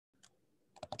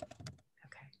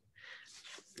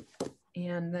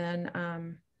And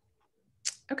then,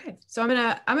 okay, so I'm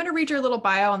gonna read your little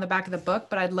bio on the back of the book,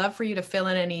 but I'd love for you to fill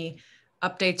in any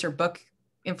updates or book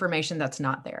information that's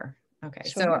not there. Okay,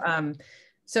 Sure.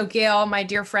 so Gayle, my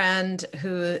dear friend,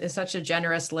 who is such a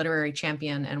generous literary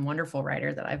champion and wonderful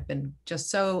writer that I've been just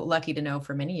so lucky to know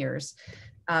for many years,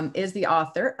 is the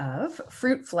author of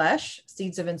Fruit Flesh,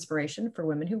 Seeds of Inspiration for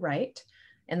Women Who Write,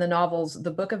 and the novels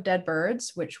The Book of Dead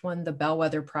Birds, which won the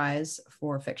Bellwether Prize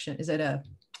for fiction. Is it a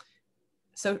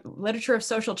literature of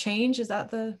social change? Is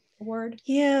that the word?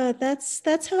 Yeah,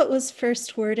 that's how it was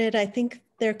first worded. I think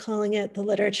they're calling it the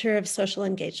literature of social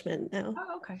engagement now.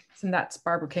 Oh, okay. And that's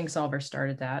Barbara Kingsolver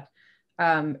started that.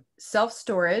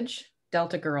 Self-Storage,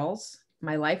 Delta Girls,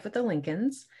 My Life with the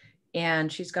Lincolns.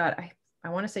 And she's got, I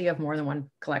want to say you have more than one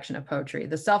collection of poetry.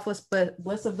 The Selfless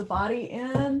Bliss of the Body.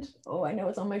 And, oh, I know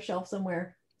it's on my shelf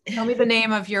somewhere. Tell me the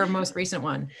name of your most recent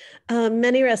one.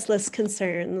 Many Restless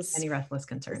Concerns. Many Restless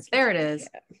Concerns. There it is.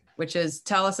 Yeah. Which is,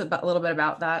 tell us a little bit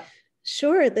about that.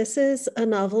 Sure. This is a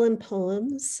novel and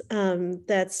poems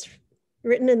that's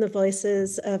written in the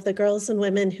voices of the girls and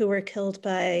women who were killed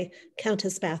by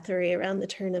Countess Bathory around the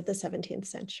turn of the 17th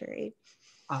century.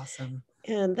 Awesome.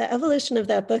 And the evolution of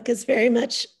that book is very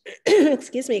much,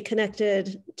 excuse me,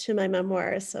 connected to my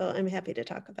memoir. So I'm happy to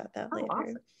talk about that later.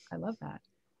 Awesome. I love that.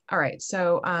 All right.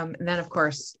 So and then, of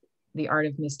course, The Art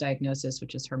of Misdiagnosis,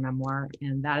 which is her memoir.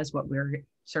 And that is what we're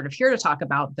sort of here to talk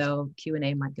about, though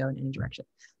Q&A might go in any direction.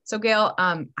 So Gayle,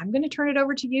 I'm going to turn it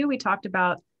over to you. We talked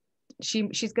about,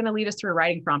 she's going to lead us through a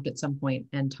writing prompt at some point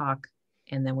and talk,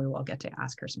 and then we will get to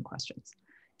ask her some questions.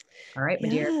 All right, my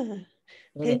dear.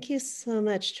 Thank you so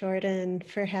much, Jordan,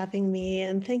 for having me.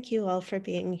 And thank you all for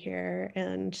being here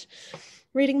and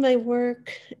reading my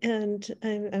work. And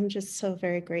I'm just so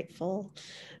very grateful.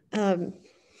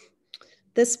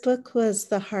 This book was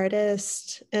the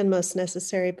hardest and most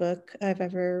necessary book I've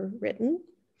ever written.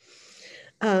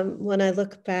 When I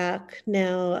look back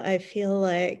now, I feel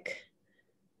like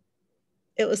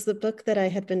it was the book that I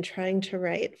had been trying to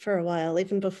write for a while,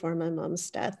 even before my mom's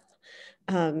death.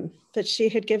 But she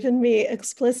had given me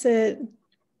explicit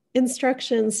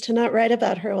instructions to not write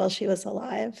about her while she was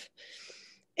alive.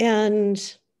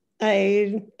 And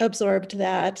I absorbed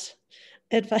that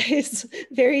advice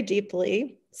very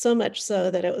deeply, so much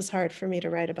so that it was hard for me to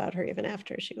write about her even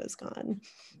after she was gone.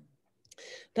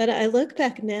 But I look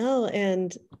back now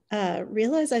and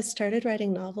realize I started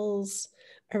writing novels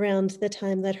around the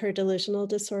time that her delusional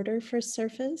disorder first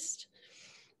surfaced,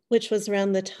 which was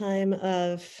around the time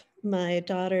of my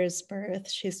daughter's birth.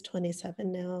 She's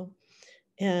 27 now.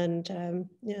 And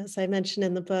as I mentioned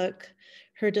in the book,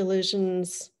 her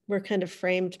delusions were kind of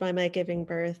framed by my giving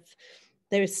birth.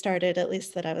 They started, at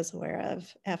least that I was aware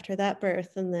of, after that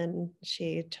birth. And then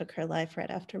she took her life right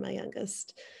after my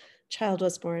youngest child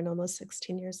was born, almost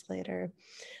 16 years later.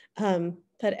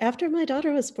 But after my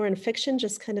daughter was born, fiction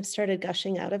just kind of started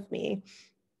gushing out of me.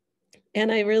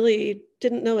 And I really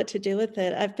didn't know what to do with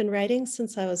it. I've been writing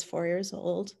since I was 4 years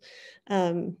old.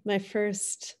 My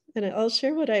first, and I'll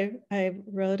share what I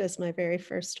wrote as my very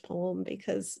first poem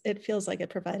because it feels like it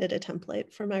provided a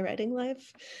template for my writing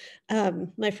life.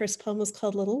 My first poem was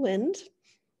called Little Wind,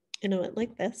 and it went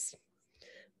like this.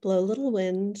 Blow, little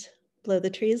wind, blow the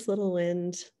trees, little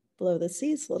wind, blow the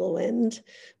seas, little wind,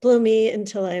 blow me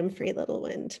until I am free, little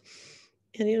wind.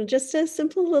 And, just a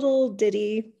simple little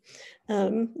ditty,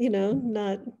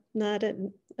 not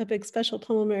a big special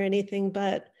poem or anything,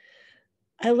 but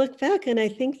I look back and I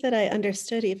think that I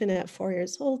understood even at 4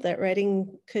 years old that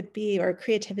writing could be, or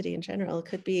creativity in general,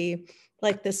 could be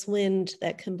like this wind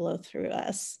that can blow through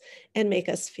us and make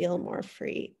us feel more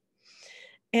free.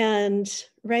 And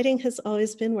writing has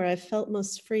always been where I've felt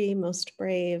most free, most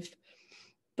brave,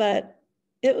 but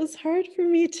it was hard for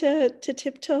me to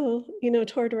tiptoe,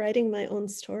 toward writing my own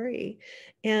story.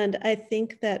 And I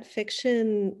think that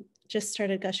fiction just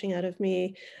started gushing out of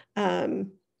me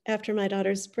after my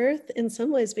daughter's birth, in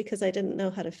some ways because I didn't know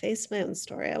how to face my own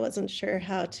story. I wasn't sure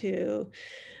how to,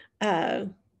 how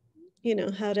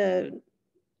to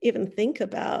even think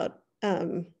about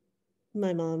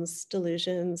my mom's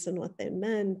delusions and what they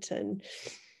meant and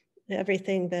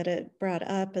everything that it brought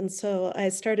up. And so I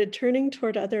started turning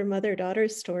toward other mother-daughter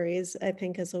stories, I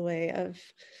think, as a way of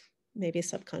maybe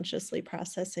subconsciously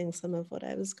processing some of what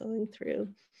I was going through.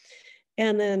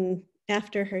 And then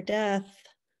after her death,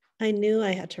 I knew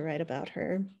I had to write about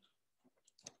her.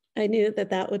 I knew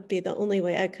that that would be the only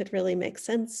way I could really make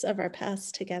sense of our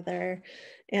past together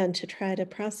and to try to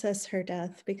process her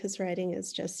death, because writing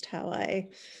is just how I,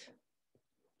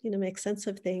 make sense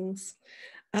of things.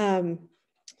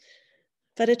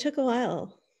 But it took a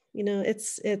while.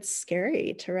 it's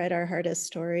scary to write our hardest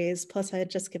stories. Plus, I had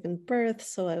just given birth,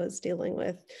 so I was dealing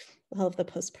with all of the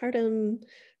postpartum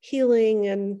healing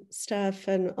and stuff,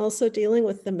 and also dealing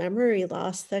with the memory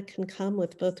loss that can come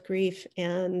with both grief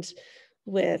and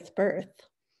with birth.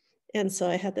 And so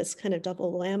I had this kind of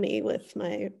double whammy with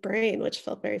my brain, which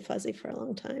felt very fuzzy for a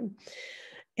long time.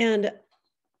 And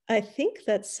I think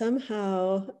that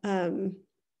somehow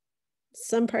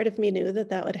some part of me knew that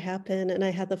that would happen. And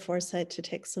I had the foresight to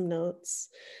take some notes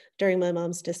during my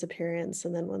mom's disappearance.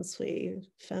 And then once we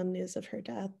found news of her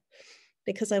death,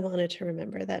 because I wanted to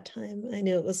remember that time. I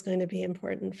knew it was going to be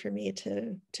important for me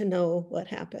to know what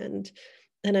happened.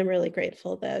 And I'm really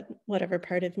grateful that whatever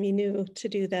part of me knew to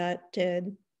do that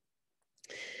did.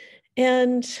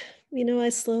 And, I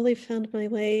slowly found my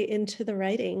way into the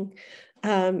writing.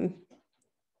 I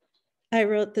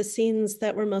wrote the scenes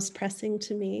that were most pressing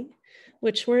to me,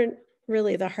 which weren't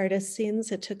really the hardest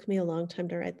scenes. It took me a long time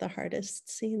to write the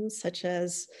hardest scenes, such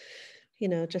as,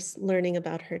 just learning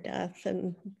about her death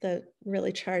and the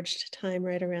really charged time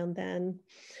right around then.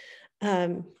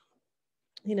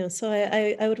 So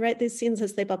I would write these scenes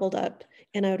as they bubbled up,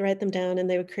 and I would write them down, and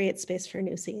they would create space for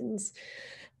new scenes.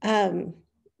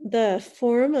 The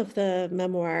form of the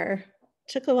memoir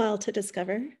took a while to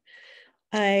discover.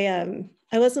 I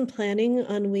wasn't planning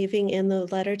on weaving in the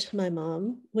letter to my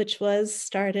mom, which was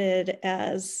started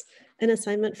as an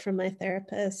assignment from my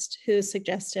therapist, who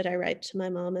suggested I write to my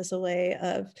mom as a way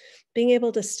of being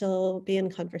able to still be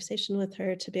in conversation with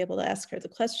her, to be able to ask her the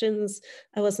questions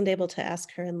I wasn't able to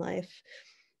ask her in life.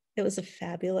 It was a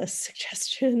fabulous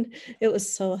suggestion. It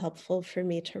was so helpful for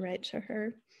me to write to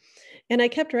her. And I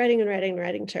kept writing and writing and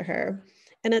writing to her.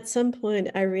 And at some point,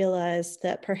 I realized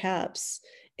that perhaps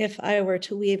if I were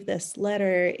to weave this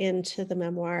letter into the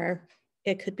memoir,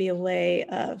 it could be a way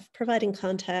of providing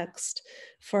context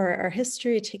for our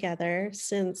history together,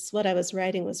 since what I was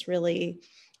writing was really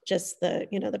just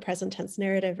the present tense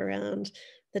narrative around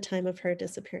the time of her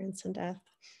disappearance and death.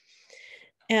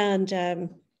 And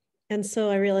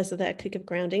so I realized that that could give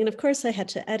grounding. And of course, I had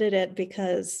to edit it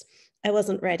because I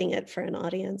wasn't writing it for an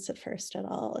audience at first at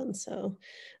all. And so,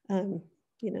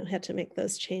 had to make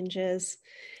those changes.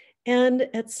 And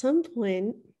at some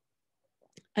point,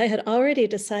 I had already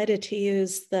decided to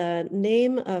use the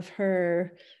name of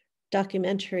her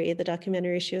documentary, the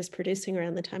documentary she was producing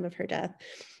around the time of her death.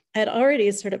 I had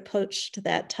already sort of poached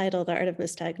that title, The Art of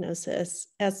Misdiagnosis,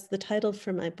 as the title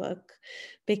for my book,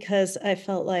 because I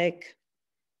felt like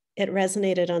it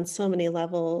resonated on so many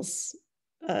levels,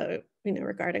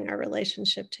 regarding our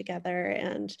relationship together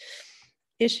and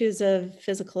issues of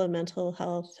physical and mental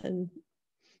health and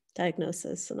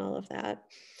diagnosis and all of that.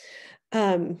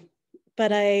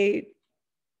 But I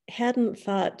hadn't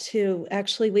thought to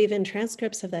actually weave in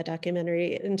transcripts of that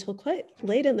documentary until quite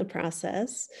late in the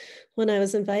process, when I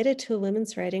was invited to a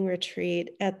women's writing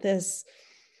retreat at this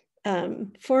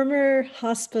former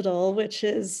hospital, which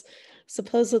is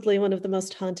supposedly one of the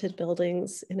most haunted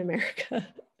buildings in America.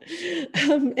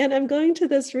 And I'm going to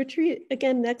this retreat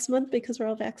again next month because we're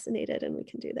all vaccinated and we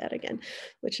can do that again,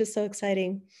 which is so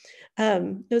exciting.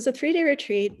 It was a 3-day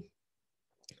retreat.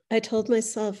 I told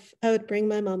myself I would bring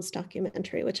my mom's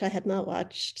documentary, which I had not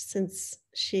watched since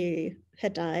she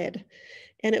had died.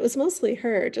 And it was mostly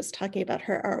her just talking about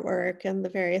her artwork and the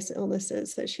various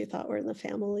illnesses that she thought were in the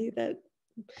family that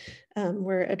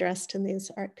were addressed in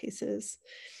these art pieces.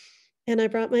 And I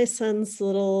brought my son's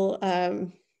little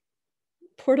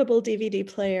portable DVD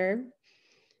player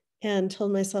and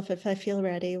told myself, if I feel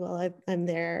ready while I'm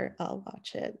there, I'll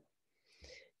watch it.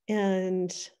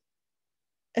 And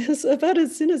about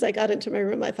as soon as I got into my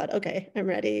room, I thought, okay, I'm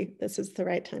ready. This is the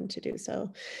right time to do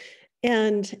so.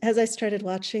 And as I started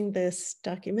watching this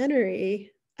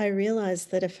documentary, I realized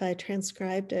that if I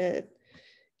transcribed it,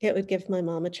 it would give my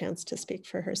mom a chance to speak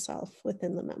for herself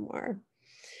within the memoir.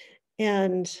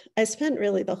 And I spent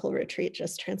really the whole retreat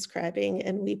just transcribing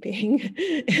and weeping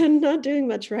and not doing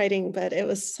much writing, but it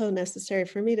was so necessary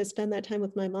for me to spend that time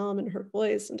with my mom and her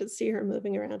voice and to see her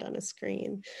moving around on a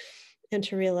screen and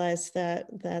to realize that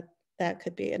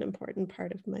could be an important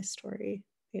part of my story,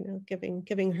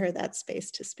 giving her that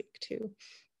space to speak to.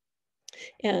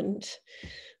 And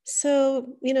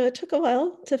so, it took a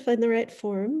while to find the right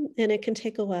form, and it can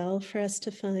take a while for us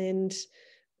to find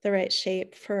the right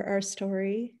shape for our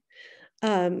story.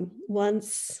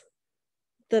 Once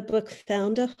the book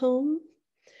found a home,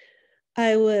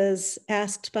 I was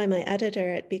asked by my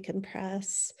editor at Beacon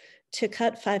Press to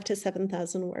cut 5,000 to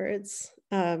 7,000 words,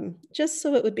 just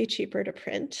so it would be cheaper to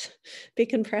print.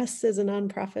 Beacon Press is a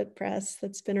nonprofit press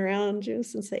that's been around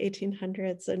since the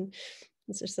 1800s, and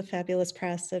it's just a fabulous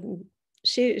press. And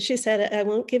she said, I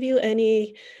won't give you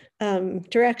any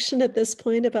direction at this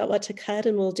point about what to cut,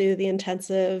 and we'll do the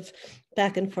intensive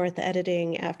back and forth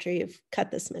editing after you've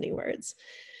cut this many words.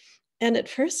 And at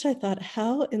first I thought,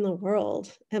 how in the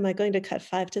world am I going to cut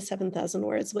 5,000 to 7,000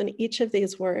 words when each of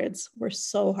these words were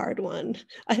so hard won?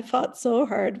 I fought so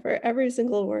hard for every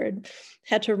single word,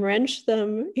 had to wrench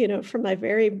them, from my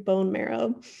very bone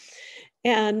marrow.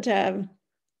 And,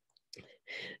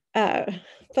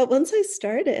 but once I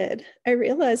started, I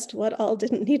realized what all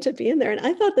didn't need to be in there. And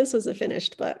I thought this was a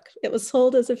finished book. It was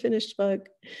sold as a finished book.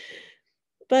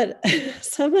 But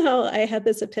somehow I had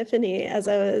this epiphany as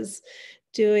I was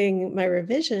doing my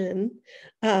revision,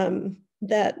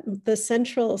 that the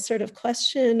central sort of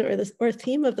question or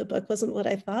theme of the book wasn't what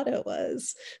I thought it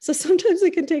was. So sometimes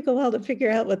it can take a while to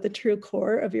figure out what the true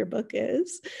core of your book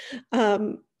is.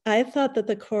 I thought that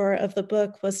the core of the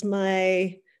book was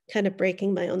my kind of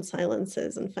breaking my own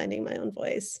silences and finding my own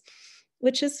voice,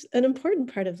 which is an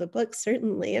important part of the book,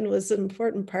 certainly, and was an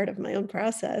important part of my own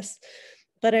process.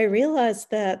 But I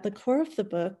realized that the core of the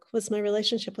book was my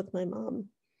relationship with my mom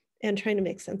and trying to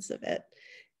make sense of it.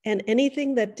 And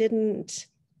anything that didn't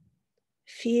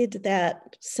feed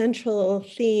that central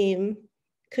theme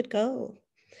could go.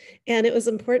 And it was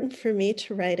important for me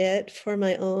to write it for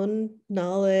my own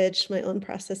knowledge, my own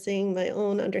processing, my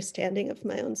own understanding of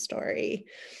my own story.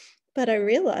 But I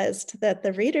realized that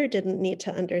the reader didn't need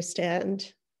to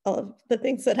understand all of the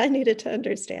things that I needed to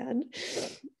understand.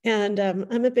 And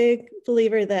I'm a big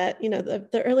believer that,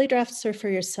 the early drafts are for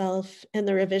yourself and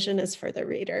the revision is for the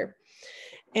reader.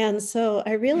 And so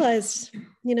I realized,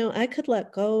 I could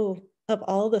let go of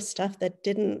all the stuff that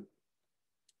didn't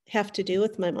have to do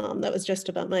with my mom, that was just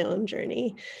about my own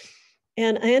journey.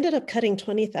 And I ended up cutting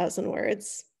 20,000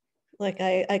 words. Like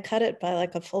I cut it by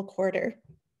like a full quarter.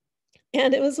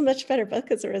 And it was a much better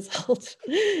book as a result.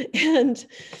 And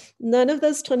none of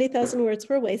those 20,000 words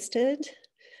were wasted.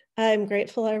 I'm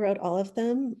grateful I wrote all of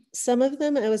them. Some of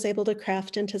them I was able to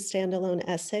craft into standalone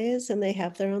essays, and they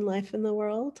have their own life in the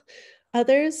world.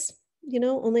 Others,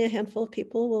 only a handful of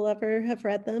people will ever have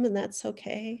read them, and that's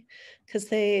okay, because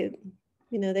they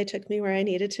took me where I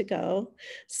needed to go.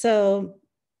 So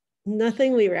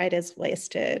nothing we write is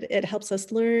wasted. It helps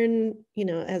us learn,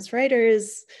 as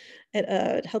writers,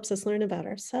 it helps us learn about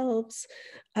ourselves.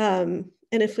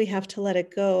 And if we have to let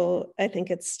it go, I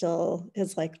think it still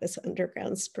is like this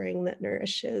underground spring that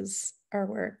nourishes our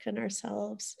work and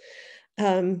ourselves.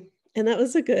 And that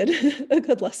was a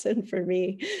good lesson for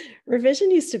me.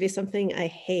 Revision used to be something I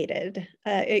hated.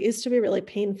 It used to be really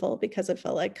painful because it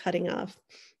felt like cutting off,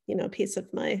 a piece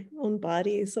of my own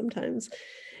body sometimes.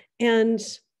 And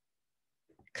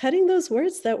cutting those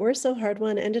words that were so hard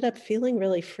won ended up feeling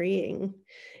really freeing.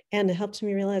 And it helped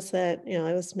me realize that,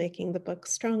 I was making the book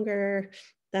stronger.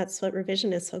 That's what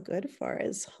revision is so good for,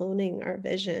 is honing our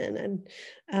vision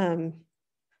and,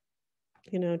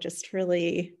 just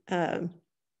really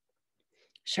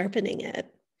sharpening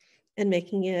it and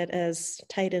making it as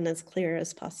tight and as clear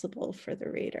as possible for the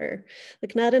reader.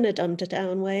 Like not in a dumbed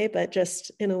down way, but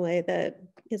just in a way that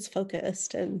is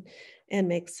focused and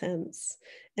makes sense.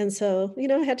 And so,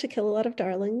 I had to kill a lot of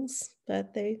darlings,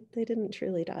 but they didn't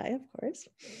truly die, of course.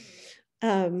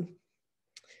 And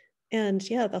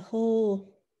yeah, the whole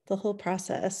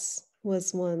process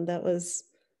was one that was,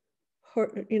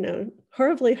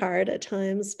 horribly hard at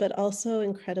times, but also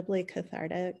incredibly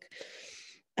cathartic.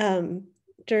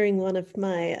 During one of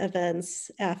my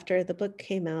events after the book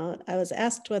came out, I was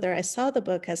asked whether I saw the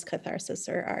book as catharsis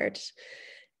or art.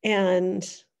 And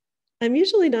I'm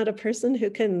usually not a person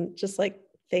who can just like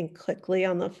think quickly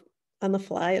on the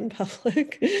fly in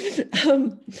public.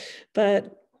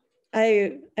 But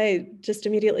I just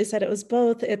immediately said it was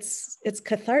both. It's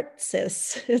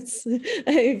catharsis.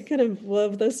 I kind of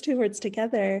wove those two words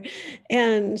together.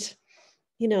 And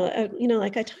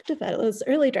like I talked about, those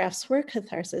early drafts were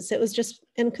catharsis. It was just,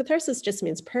 and catharsis just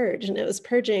means purge, and it was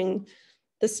purging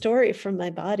the story from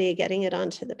my body, getting it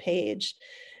onto the page.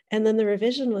 And then the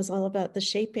revision was all about the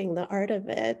shaping, the art of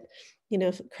it,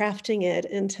 crafting it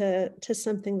into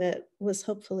something that was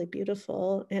hopefully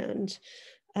beautiful and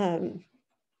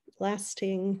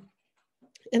lasting.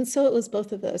 And so it was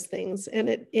both of those things. And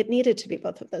it needed to be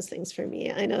both of those things for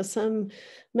me. I know some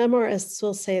memoirists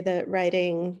will say that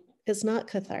writing is not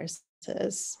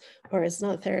catharsis or is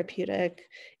not therapeutic.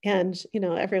 And,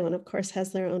 everyone, of course,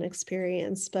 has their own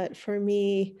experience. But for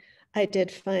me, I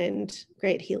did find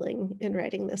great healing in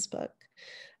writing this book.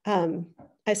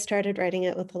 I started writing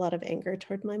it with a lot of anger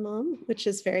toward my mom, which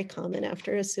is very common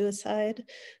after a suicide.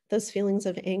 Those feelings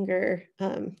of anger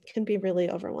can be really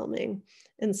overwhelming.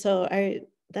 And so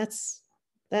that's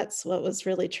that's what was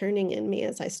really churning in me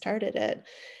as I started it.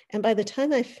 And by the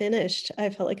time I finished, I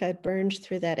felt like I'd burned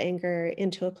through that anger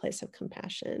into a place of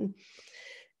compassion.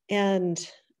 And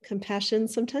compassion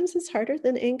sometimes is harder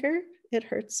than anger. It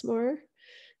hurts more.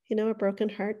 You know, a broken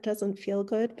heart doesn't feel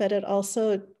good, but it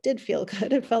also did feel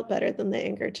good. It felt better than the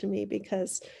anger to me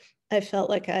because I felt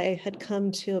like I had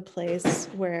come to a place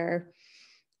where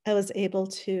I was able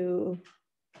to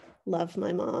love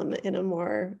my mom in a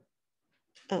more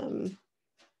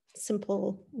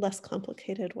simple, less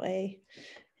complicated way.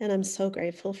 And I'm so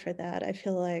grateful for that. I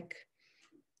feel like,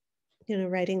 you know,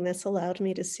 writing this allowed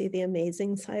me to see the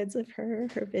amazing sides of her,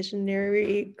 her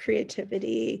visionary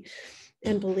creativity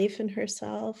and belief in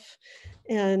herself,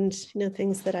 and, you know,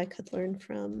 things that I could learn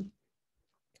from.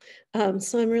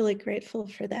 So I'm really grateful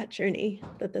for that journey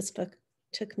that this book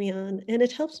took me on. And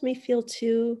it helped me feel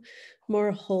too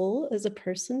more whole as a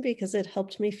person, because it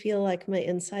helped me feel like my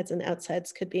insides and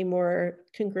outsides could be more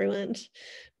congruent,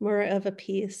 more of a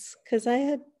piece, because I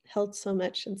had held so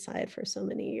much inside for so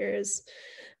many years.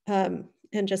 And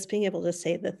just being able to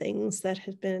say the things that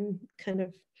had been kind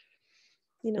of,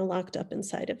 you know, locked up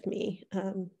inside of me,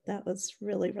 that was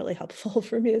really, really helpful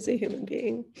for me as a human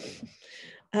being.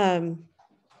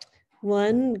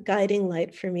 One guiding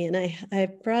light for me, and I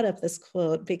brought up this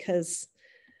quote because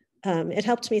it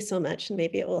helped me so much, and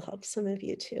maybe it will help some of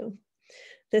you too.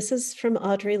 This is from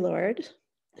Audre Lorde,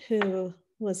 who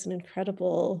was an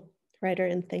incredible writer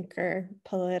and thinker,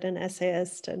 poet and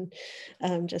essayist, and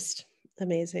just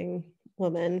amazing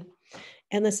woman.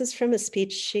 And this is from a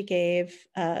speech she gave,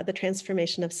 The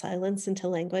Transformation of Silence into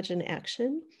Language and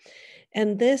Action.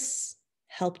 And this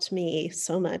helped me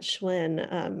so much when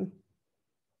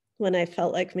I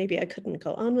felt like maybe I couldn't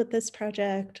go on with this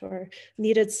project or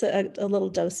needed a little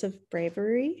dose of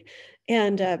bravery.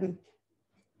 And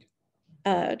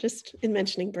just in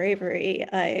mentioning bravery,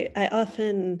 I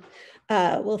often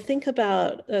will think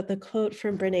about the quote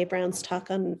from Brene Brown's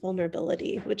talk on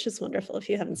vulnerability, which is wonderful if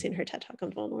you haven't seen her TED Talk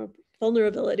on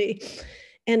vulnerability.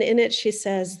 And in it, she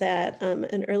says that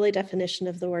an early definition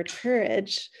of the word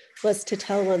courage was to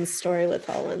tell one's story with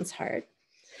all one's heart.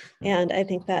 And I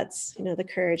think that's, you know, the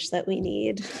courage that we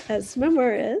need as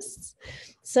memoirists.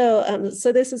 So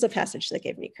this is a passage that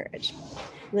gave me courage.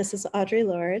 And this is Audre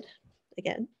Lorde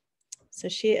again. So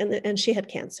she, and she had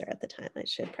cancer at the time. I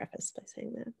should preface by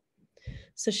saying that.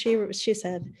 So she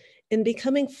said, in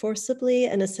becoming forcibly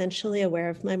and essentially aware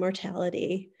of my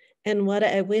mortality and what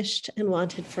I wished and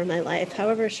wanted for my life,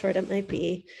 however short it might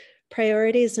be,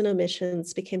 priorities and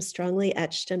omissions became strongly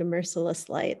etched in a merciless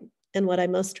light. And what I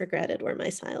most regretted were my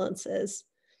silences.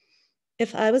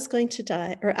 If I was going to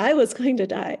die, or I was going to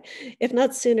die, if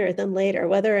not sooner than later,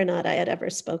 whether or not I had ever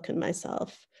spoken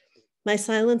myself, my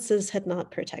silences had not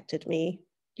protected me.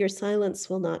 Your silence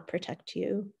will not protect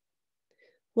you.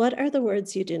 What are the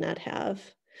words you do not have?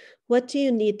 What do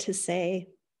you need to say?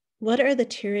 What are the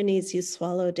tyrannies you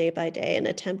swallow day by day and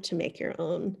attempt to make your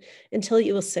own until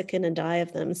you will sicken and die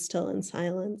of them still in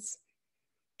silence?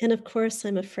 And of course,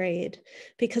 I'm afraid,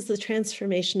 because the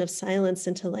transformation of silence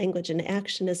into language and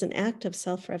action is an act of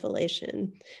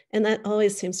self-revelation, and that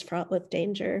always seems fraught with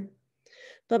danger.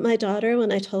 But my daughter,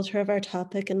 when I told her of our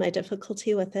topic and my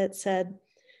difficulty with it, said,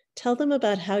 tell them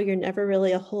about how you're never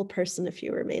really a whole person if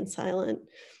you remain silent,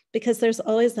 because there's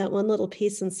always that one little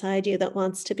piece inside you that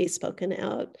wants to be spoken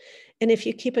out. And if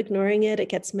you keep ignoring it, it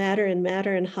gets madder and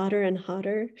madder and hotter and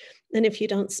hotter. And if you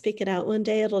don't speak it out one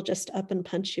day, it'll just up and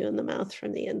punch you in the mouth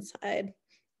from the inside.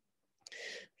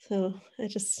 So I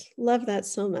just love that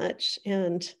so much.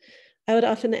 And I would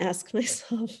often ask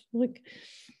myself, like,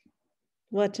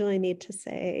 what do I need to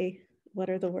say? What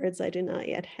are the words I do not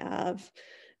yet have?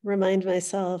 Remind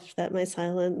myself that my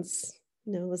silence,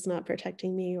 you know, was not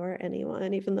protecting me or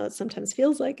anyone, even though it sometimes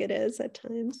feels like it is at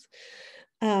times.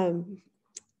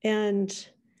 And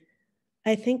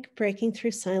I think breaking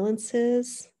through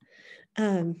silences,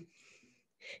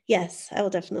 yes, I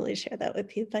will definitely share that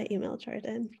with you by email,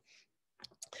 Jordan.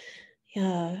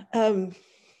 Yeah.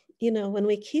 You know, when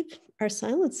we keep our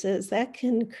silences, that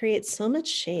can create so much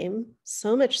shame,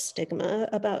 so much stigma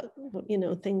about, you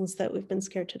know, things that we've been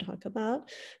scared to talk about,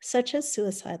 such as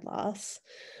suicide loss.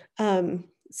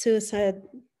 Suicide,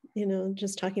 you know,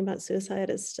 just talking about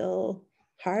suicide is still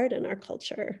hard in our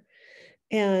culture.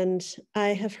 And I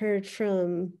have heard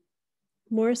from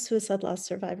more suicide loss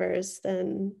survivors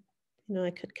than, you know,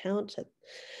 I could count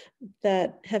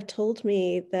that have told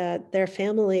me that their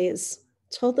families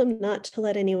told them not to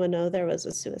let anyone know there was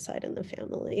a suicide in the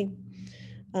family,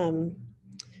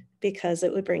 because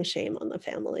it would bring shame on the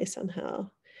family somehow.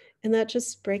 And that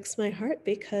just breaks my heart,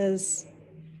 because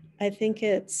I think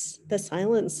it's the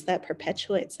silence that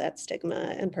perpetuates that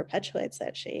stigma and perpetuates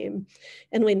that shame.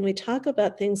 And when we talk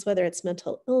about things, whether it's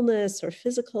mental illness or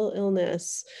physical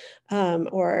illness,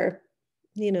 or,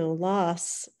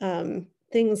 loss,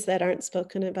 things that aren't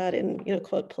spoken about in,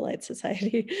 quote, polite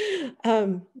society,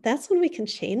 that's when we can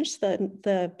change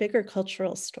the bigger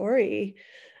cultural story.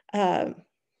 Um,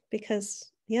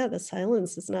 because yeah, the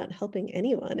silence is not helping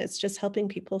anyone. It's just helping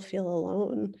people feel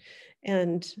alone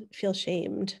and feel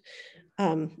shamed,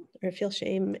 or feel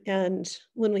shame. And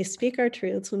when we speak our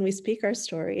truths, when we speak our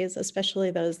stories,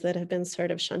 especially those that have been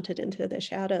sort of shunted into the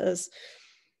shadows,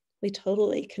 we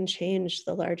totally can change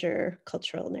the larger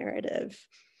cultural narrative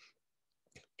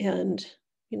and,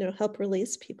 help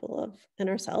release people of and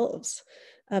ourselves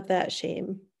of that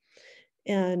shame.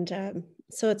 And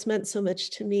so it's meant so much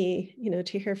to me,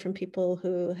 to hear from people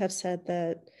who have said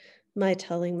that my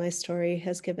telling my story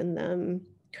has given them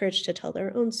courage to tell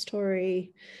their own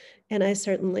story. And I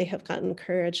certainly have gotten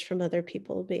courage from other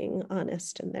people being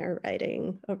honest in their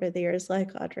writing over the years,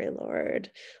 like Audre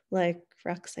Lorde, like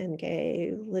Roxane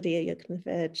Gay, Lydia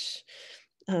Yuknovich,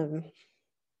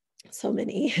 so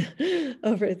many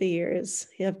over the years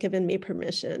have given me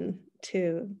permission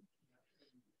to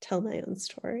tell my own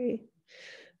story.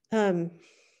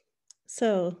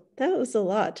 So that was a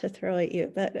lot to throw at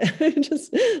you, but I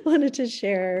just wanted to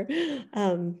share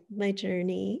my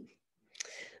journey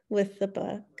with the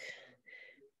book.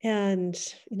 And,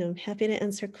 I'm happy to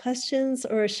answer questions,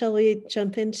 or shall we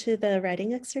jump into the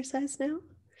writing exercise now?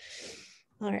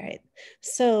 All right.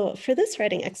 So for this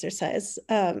writing exercise,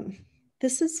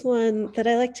 this is one that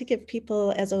I like to give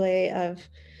people as a way of,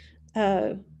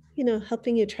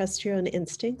 helping you trust your own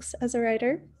instincts as a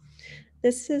writer.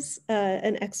 This is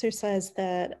an exercise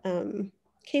that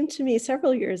came to me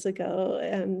several years ago,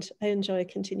 and I enjoy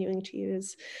continuing to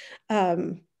use,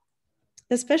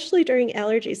 especially during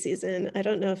allergy season. I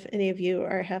don't know if any of you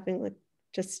are having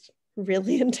just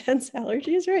really intense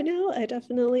allergies right now. I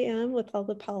definitely am, with all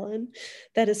the pollen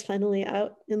that is finally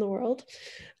out in the world.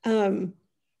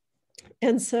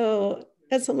 And so,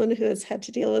 as someone who has had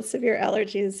to deal with severe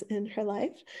allergies in her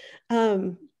life,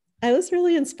 I was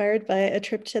really inspired by a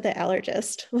trip to the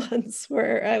allergist once,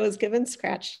 where I was given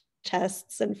scratch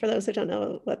tests. And for those who don't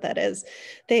know what that is,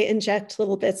 they inject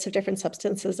little bits of different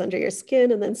substances under your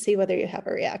skin and then see whether you have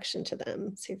a reaction to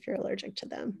them, see if you're allergic to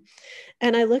them.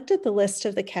 And I looked at the list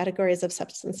of the categories of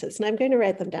substances, and I'm going to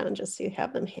write them down just so you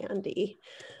have them handy.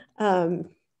 Let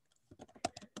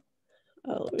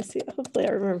me see. Hopefully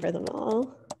I remember them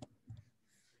all.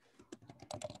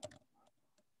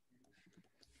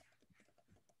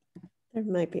 There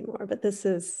might be more, but this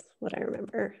is what I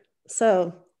remember.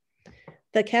 So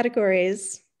the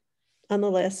categories on the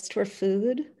list were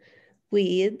food,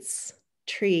 weeds,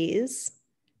 trees,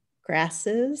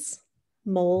 grasses,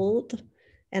 mold,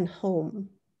 and home.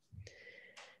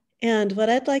 And what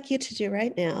I'd like you to do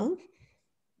right now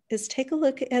is take a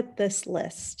look at this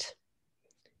list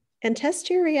and test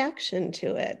your reaction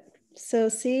to it. So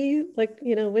see,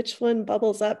 which one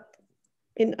bubbles up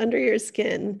under your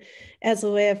skin as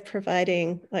a way of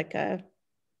providing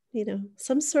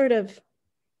some sort of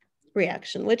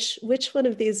reaction. Which one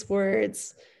of these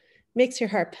words makes your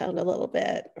heart pound a little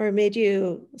bit, or made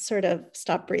you sort of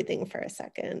stop breathing for a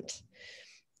second?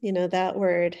 That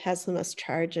word has the most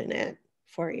charge in it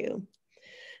for you.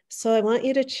 So I want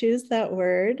you to choose that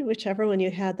word, whichever one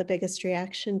you had the biggest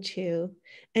reaction to,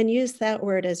 and use that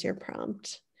word as your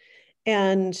prompt.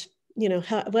 And,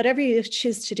 whatever you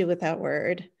choose to do with that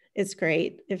word is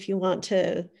great. If you want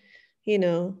to,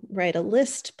 write a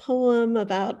list poem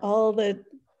about all the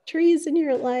trees in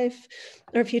your life,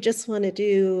 or if you just want to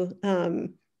do,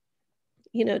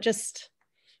 just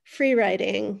free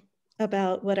writing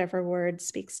about whatever word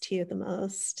speaks to you the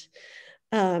most.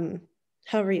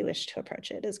 However you wish to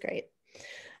approach it is great.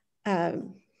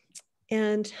 And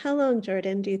how long,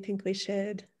 Jordan, do you think we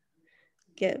should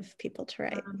give people to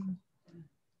write?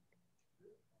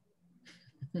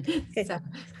 Okay.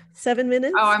 7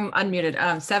 minutes? Oh, I'm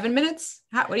unmuted. 7 minutes?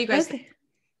 What do you guys think?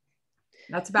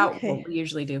 That's about what we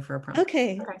usually do for a prompt.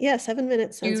 Okay. Yeah, 7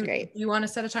 minutes sounds great. Do you want to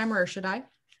set a timer, or should I?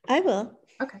 I will.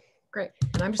 Okay, great.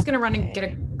 And I'm just going to run and get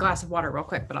a glass of water real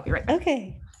quick, but I'll be right back.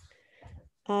 Okay.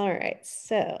 All right.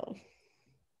 So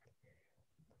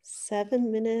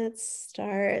 7 minutes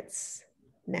starts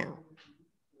now.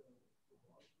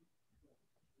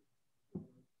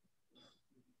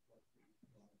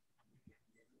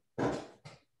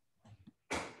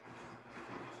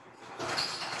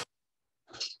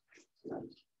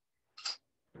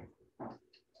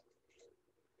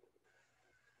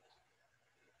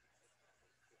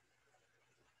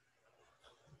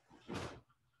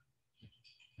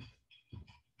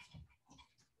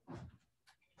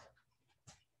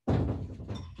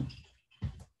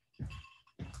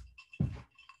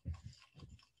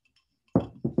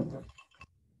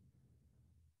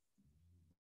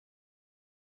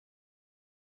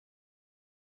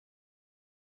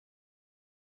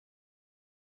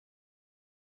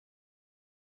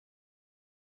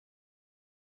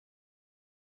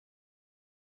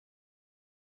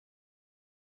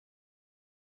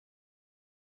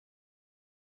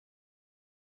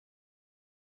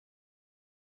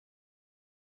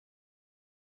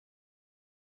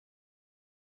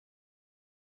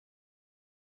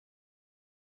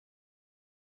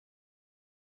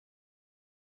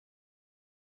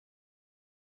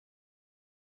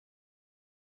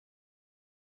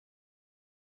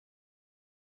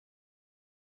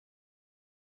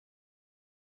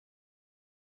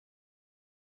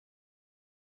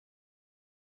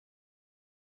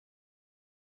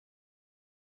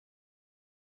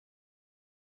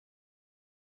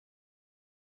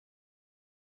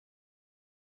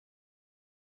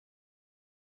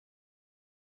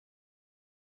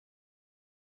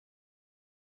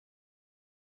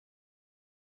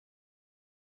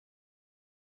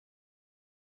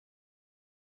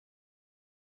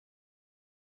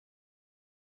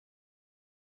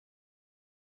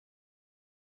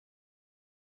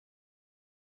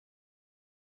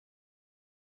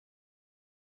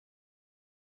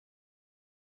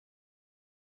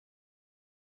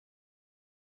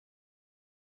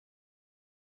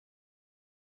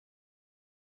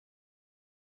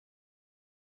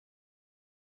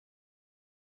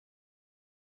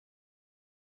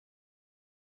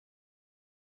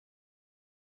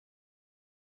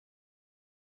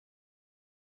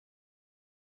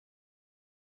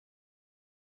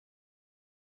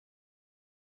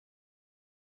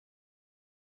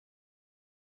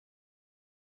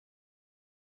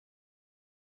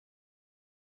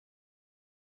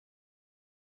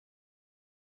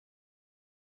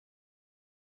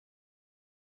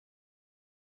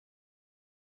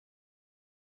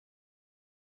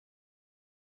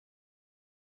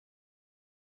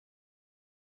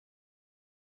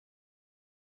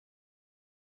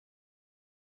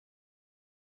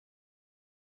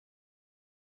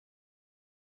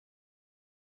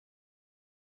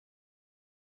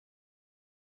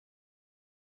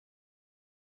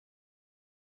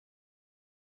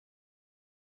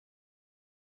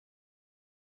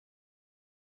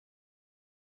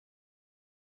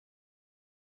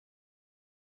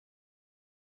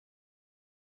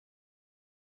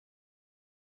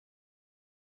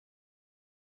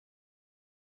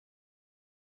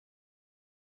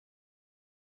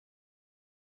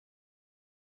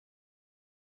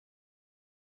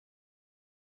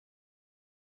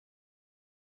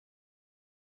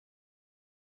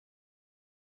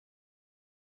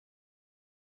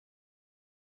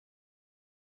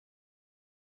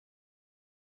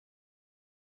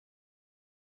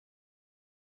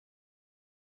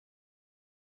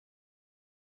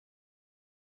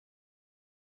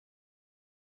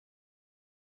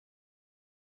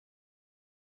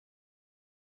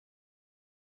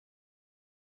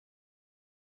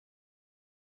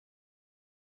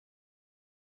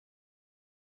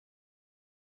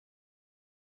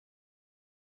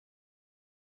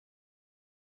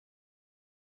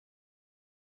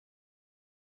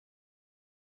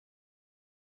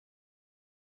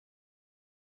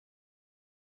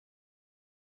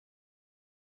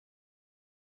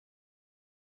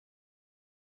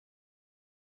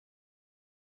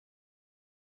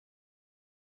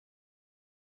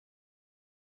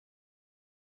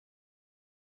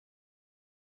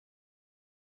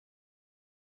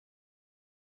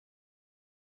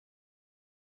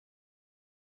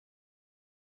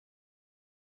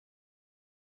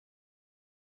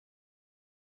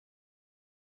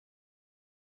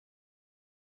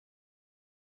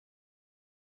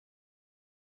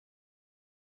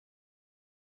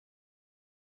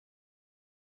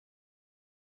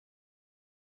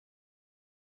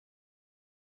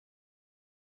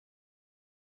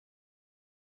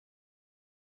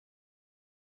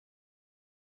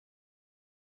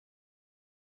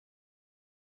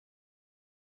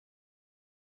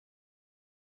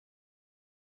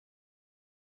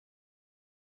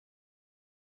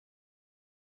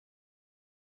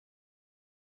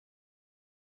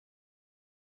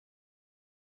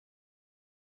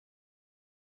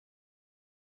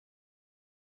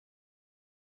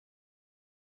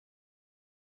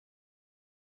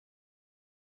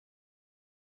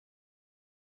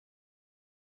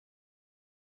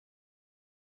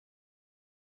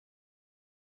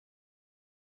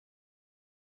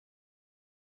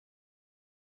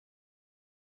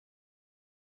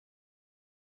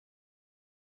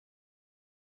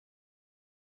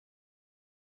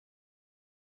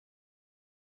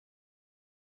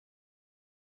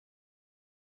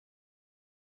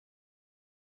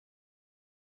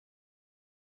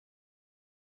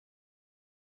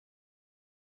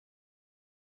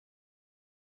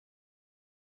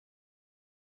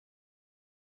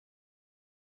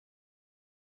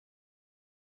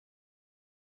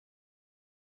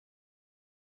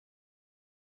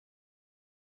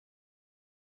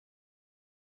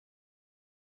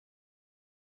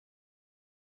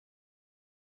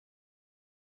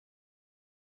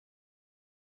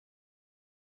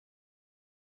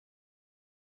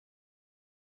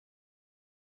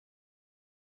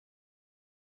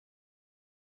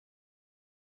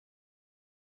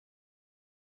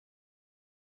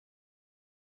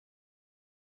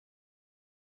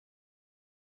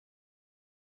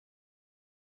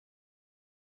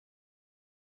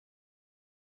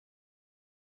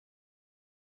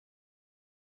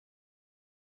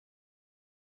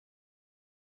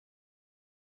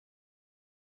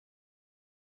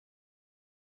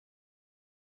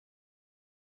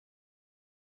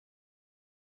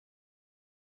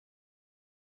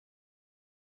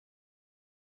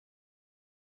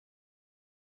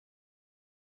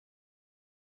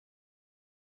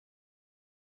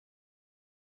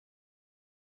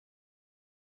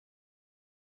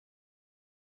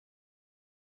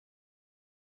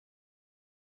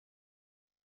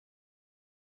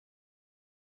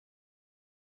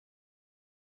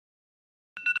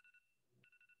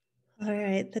 All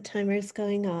right, the timer is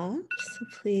going off, so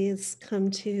please come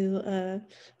to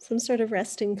some sort of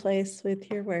resting place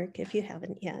with your work if you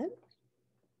haven't yet.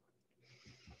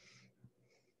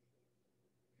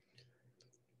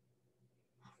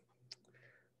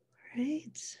 All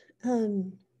right.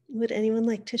 Would anyone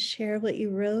like to share what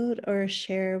you wrote or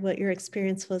share what your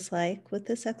experience was like with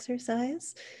this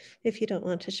exercise, if you don't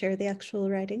want to share the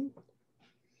actual writing?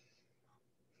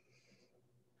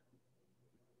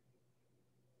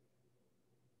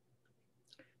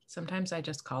 Sometimes I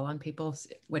just call on people,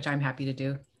 which I'm happy to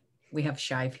do. We have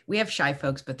shy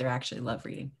folks, but they're actually love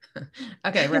reading.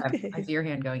 Okay, Rev, Okay. I see your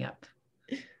hand going up.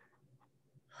 All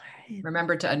right.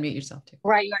 Remember to unmute yourself too.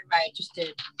 Right, I just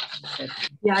did.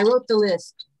 Yeah, I wrote the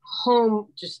list. Home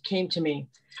just came to me.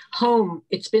 Home,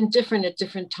 it's been different at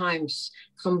different times,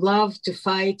 from love to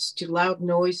fights to loud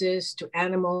noises to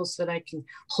animals that I can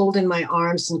hold in my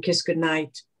arms and kiss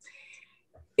goodnight.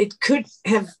 It could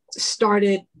have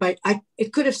started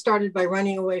by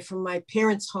running away from my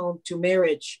parents' home to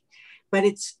marriage, but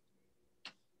it's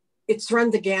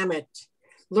run the gamut.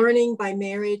 Learning by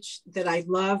marriage that I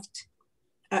loved,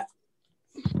 that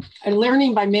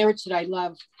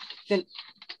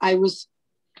I was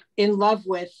in love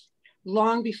with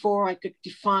long before I could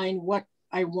define what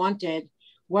I wanted,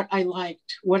 what I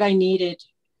liked, what I needed,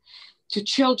 to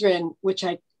children, which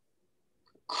I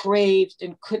craved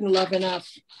and couldn't love enough.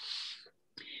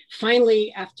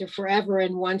 Finally, after forever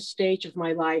and one stage of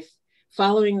my life,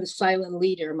 following the silent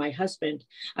leader, my husband,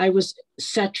 I was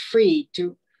set free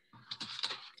to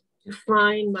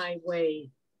find my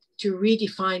way, to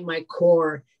redefine my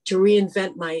core, to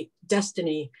reinvent my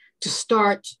destiny, to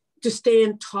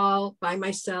stand tall by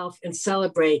myself and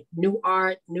celebrate new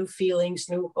art, new feelings,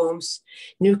 new homes,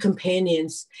 new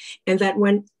companions. And that's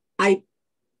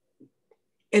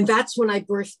when I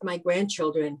birthed my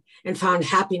grandchildren and found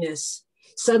happiness.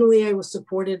 Suddenly I was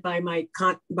supported by my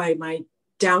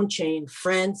down chain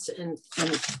friends and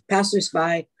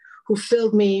passersby who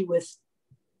filled me with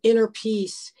inner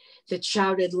peace that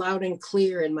shouted loud and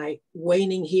clear in my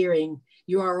waning hearing,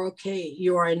 "You are okay,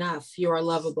 you are enough, you are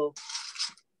lovable."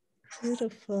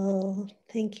 Beautiful.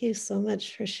 Thank you so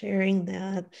much for sharing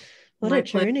that. What a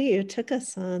journey you took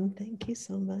us on. Thank you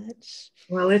so much.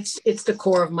 Well, it's the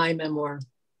core of my memoir.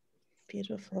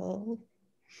 Beautiful.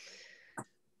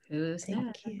 Who's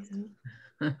Thank you.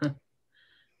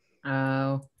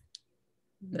 Oh,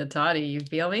 Natati, you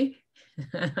feel me?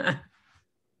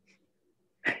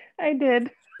 I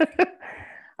did.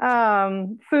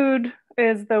 Food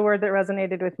is the word that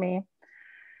resonated with me.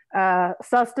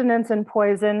 Sustenance and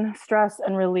poison, stress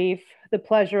and relief. The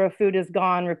pleasure of food is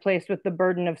gone, replaced with the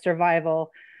burden of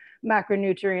survival.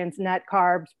 Macronutrients, net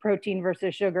carbs, protein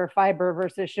versus sugar, fiber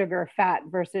versus sugar, fat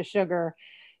versus sugar.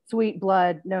 Sweet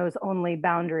blood knows only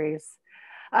boundaries.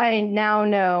 I now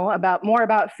know more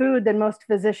about food than most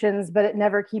physicians, but it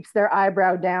never keeps their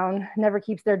eyebrow down, never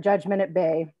keeps their judgment at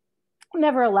bay,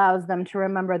 never allows them to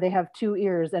remember they have 2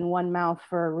 ears and 1 mouth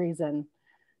for a reason.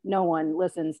 No one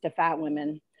listens to fat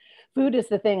women. Food is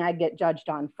the thing I get judged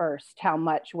on first: how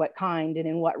much, what kind, and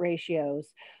in what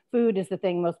ratios. Food is the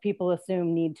thing most people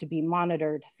assume need to be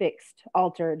monitored, fixed,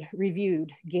 altered,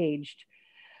 reviewed, gauged.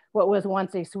 What was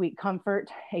once a sweet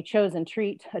comfort, a chosen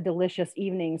treat, a delicious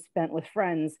evening spent with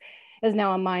friends, is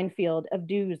now a minefield of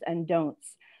do's and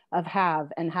don'ts, of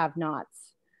have and have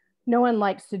nots. No one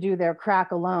likes to do their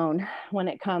crack alone. When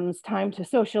it comes time to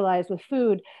socialize with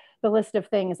food, the list of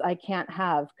things I can't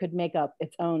have could make up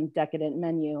its own decadent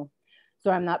menu.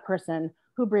 So I'm that person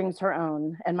who brings her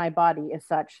own, and my body is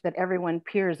such that everyone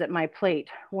peers at my plate,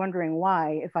 wondering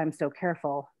why, if I'm so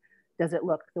careful, does it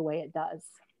look the way it does?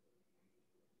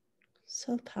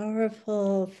 So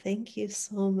powerful. Thank you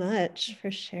so much for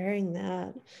sharing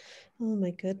that. Oh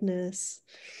my goodness.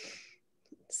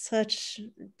 Such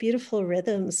beautiful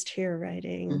rhythms to your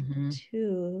writing,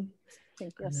 too.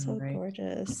 Thank you. So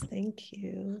gorgeous. Thank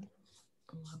you.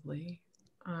 Lovely.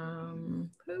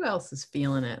 Who else is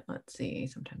feeling it? Let's see.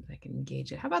 Sometimes I can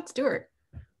engage it. How about Stuart?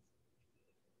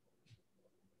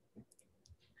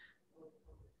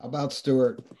 How about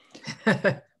Stuart?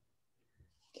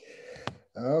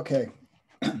 Okay.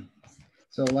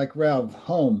 So like Rev,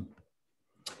 home,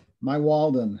 my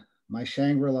Walden, my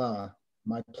Shangri-La,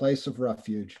 my place of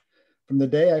refuge. From the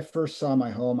day I first saw my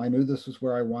home, I knew this was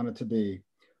where I wanted to be.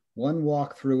 One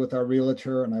walk through with our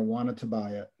realtor and I wanted to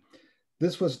buy it.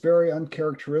 This was very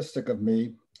uncharacteristic of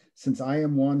me, since I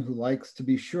am one who likes to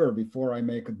be sure before I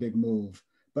make a big move.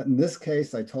 But in this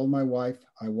case, I told my wife,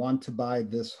 I want to buy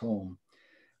this home.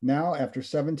 Now, after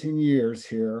 17 years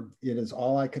here, it is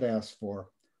all I could ask for.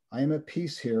 I am at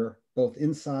peace here, both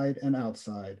inside and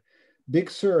outside. Big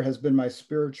Sur has been my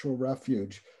spiritual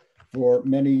refuge for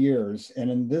many years.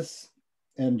 And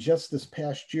just this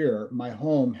past year, my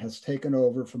home has taken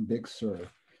over from Big Sur.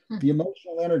 The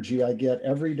emotional energy I get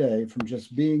every day from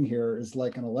just being here is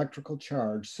like an electrical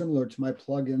charge, similar to my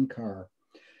plug-in car.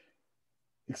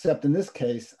 Except in this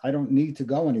case, I don't need to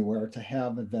go anywhere to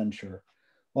have adventure.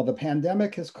 While the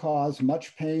pandemic has caused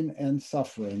much pain and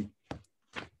suffering,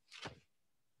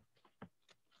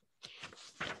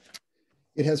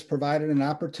 it has provided an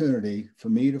opportunity for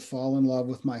me to fall in love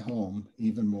with my home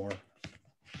even more.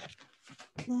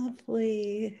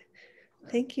 Lovely.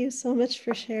 Thank you so much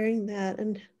for sharing that.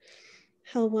 And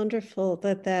how wonderful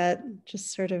that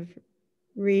just sort of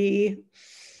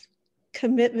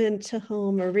commitment to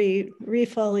home, or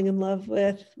falling in love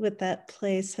with that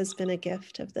place has been a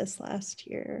gift of this last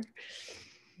year.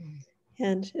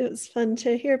 And it was fun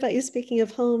to hear about you speaking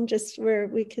of home, just where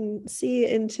we can see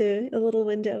into a little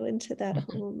window into that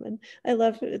home. And I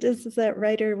love it. This is that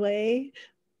Writer Way,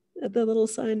 the little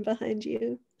sign behind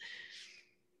you.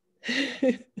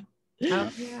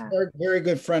 Oh, yeah. A very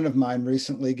good friend of mine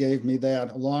recently gave me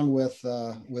that along with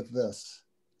this.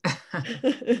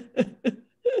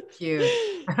 Cute.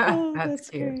 Oh, That's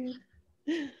cute.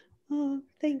 great. Oh,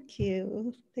 thank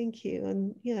you. Thank you.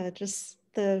 And yeah, just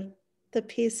the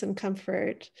peace and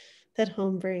comfort that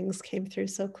home brings came through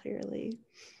so clearly.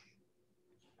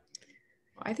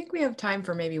 I think we have time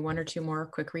for maybe one or two more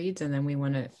quick reads, and then we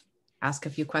want to ask a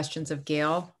few questions of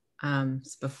Gayle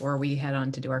before we head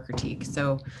on to do our critique.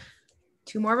 So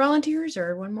 2 more volunteers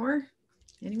or 1 more?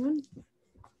 Anyone?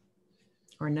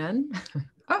 Or none?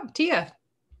 Oh, Tia.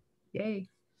 Yay.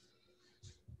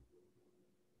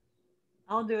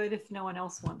 I'll do it if no one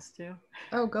else wants to.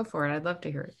 Oh, go for it. I'd love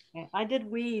to hear it. I did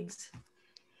weeds.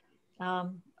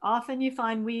 Often you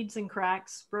find weeds in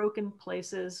cracks, broken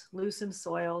places, loosened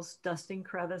soils, dusty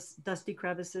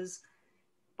crevices.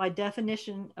 By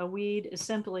definition, a weed is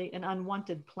simply an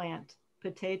unwanted plant.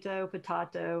 Potato,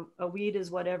 a weed is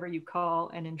whatever you call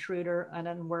an intruder, an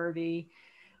unworthy,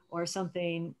 or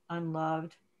something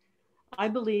unloved. I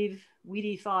believe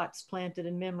weedy thoughts planted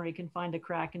in memory can find a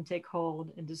crack and take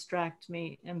hold and distract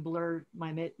me and blur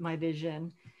my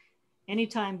vision.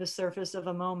 Anytime the surface of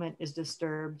a moment is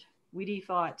disturbed, weedy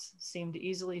thoughts seem to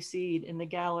easily seed in the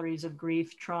galleries of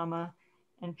grief, trauma,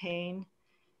 and pain.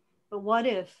 But what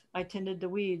if I tended the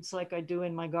weeds like I do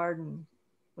in my garden?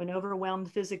 When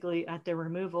overwhelmed physically at their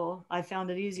removal, I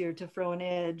found it easier to throw an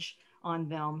edge on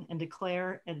them and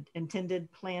declare an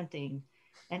intended planting.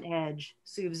 An edge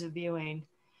soothes the viewing.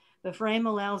 The frame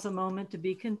allows a moment to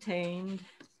be contained.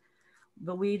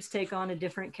 The weeds take on a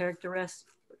different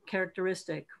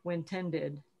characteristic when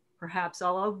tended. Perhaps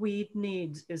all a weed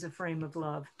needs is a frame of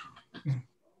love.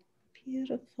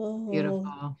 Beautiful.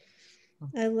 Beautiful.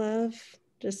 I love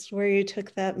just where you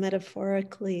took that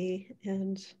metaphorically,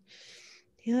 and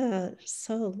yeah,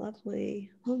 so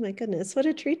lovely. Oh my goodness, what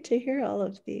a treat to hear all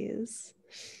of these.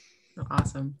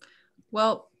 Awesome.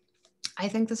 Well, I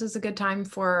think this is a good time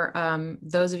for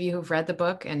those of you who've read the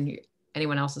book, and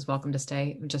anyone else is welcome to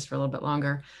stay just for a little bit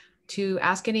longer, to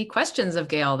ask any questions of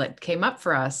Gayle that came up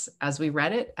for us as we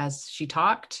read it, as she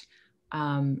talked.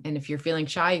 And if you're feeling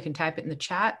shy, you can type it in the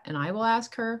chat and I will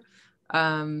ask her.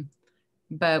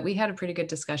 But we had a pretty good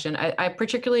discussion. I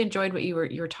particularly enjoyed what you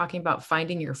were talking about,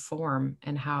 finding your form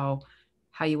and how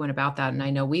you went about that. And I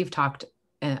know we've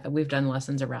done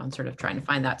lessons around sort of trying to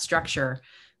find that structure,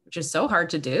 which is so hard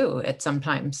to do at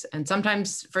sometimes. And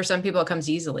sometimes for some people it comes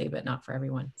easily, but not for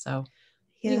everyone. So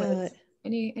anyways,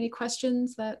 any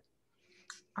questions that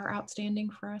are outstanding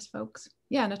for us folks?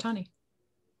 Yeah, Natani.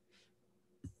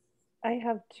 I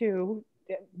have 2.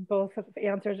 Both of the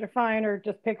answers are fine, or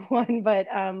just pick one. But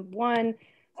one,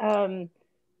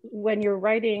 when you're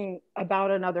writing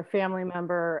about another family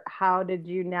member, how did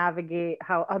you navigate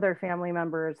how other family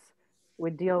members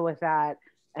would deal with that?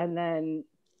 And then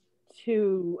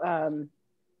 2,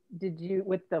 did you,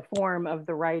 with the form of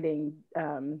the writing,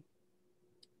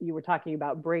 you were talking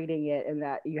about braiding it and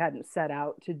that you hadn't set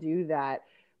out to do that.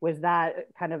 Was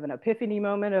that kind of an epiphany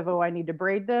moment of, oh, I need to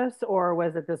braid this? Or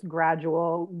was it this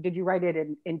gradual, did you write it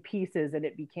in pieces and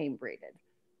it became braided?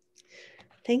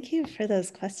 Thank you for those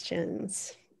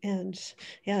questions. And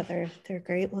yeah, they're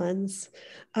great ones.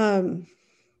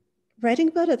 Writing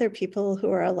about other people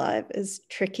who are alive is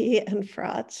tricky and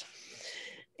fraught.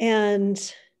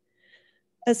 And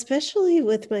especially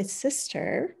with my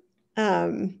sister,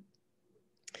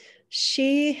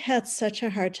 she had such a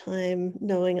hard time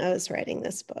knowing I was writing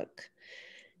this book.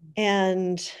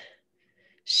 And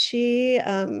she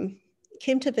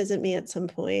came to visit me at some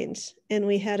point, and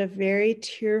we had a very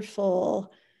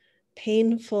tearful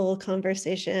painful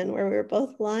conversation where we were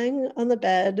both lying on the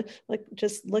bed, like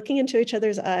just looking into each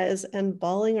other's eyes and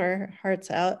bawling our hearts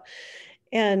out.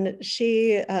 And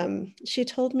she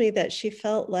told me that she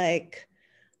felt like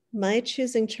my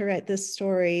choosing to write this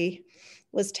story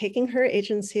was taking her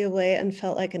agency away and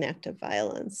felt like an act of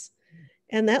violence.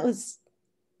 And that was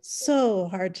so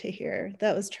hard to hear.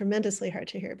 That was tremendously hard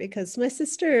to hear because my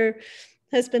sister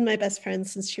has been my best friend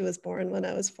since she was born when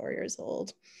I was 4 years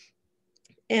old.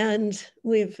 And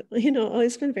we've,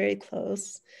 always been very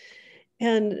close.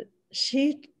 And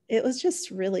it was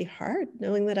just really hard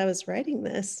knowing that I was writing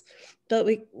this, but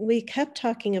we kept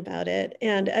talking about it.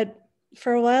 And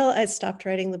for a while, I stopped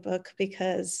writing the book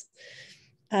because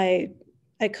I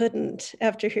couldn't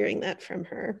after hearing that from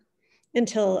her,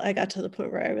 until I got to the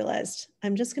point where I realized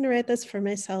I'm just going to write this for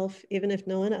myself. Even if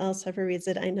no one else ever reads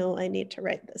it, I know I need to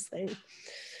write this thing.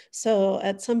 So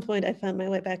at some point I found my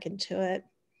way back into it.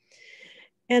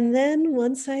 And then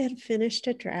once I had finished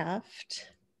a draft,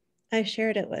 I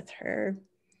shared it with her.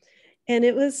 And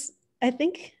it was, I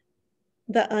think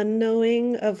the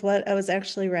unknowing of what I was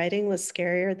actually writing was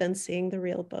scarier than seeing the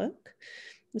real book,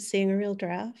 seeing a real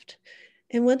draft.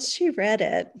 And once she read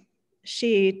it,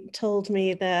 she told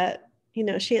me that,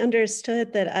 she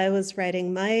understood that I was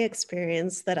writing my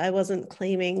experience, that I wasn't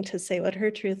claiming to say what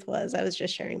her truth was. I was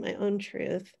just sharing my own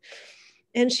truth.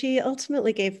 And she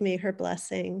ultimately gave me her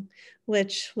blessing,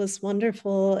 which was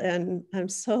wonderful. And I'm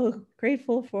so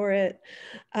grateful for it.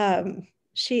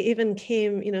 She even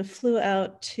came, flew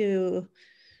out to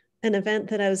an event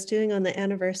that I was doing on the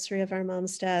anniversary of our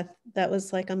mom's death that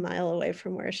was like a mile away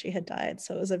from where she had died.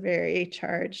 So it was a very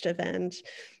charged event.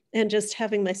 And just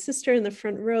having my sister in the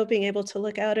front row, being able to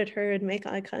look out at her and make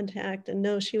eye contact and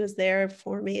know she was there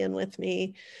for me and with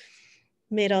me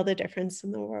made all the difference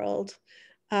in the world.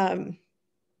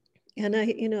 And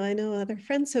I know other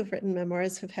friends who've written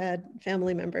memoirs have had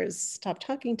family members stop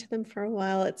talking to them for a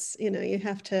while. It's, you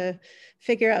have to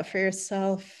figure out for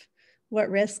yourself what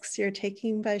risks you're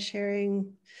taking by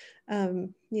sharing,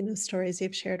 stories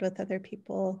you've shared with other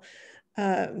people.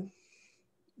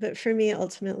 But for me,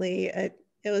 ultimately,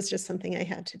 it was just something I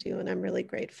had to do. And I'm really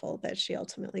grateful that she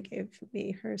ultimately gave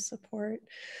me her support.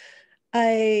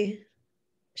 I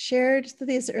shared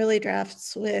these early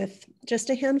drafts with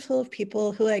just a handful of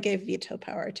people who I gave veto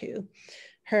power to.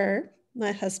 Her,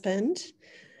 my husband,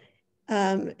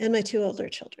 and my 2 older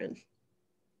children.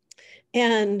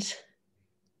 And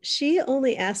she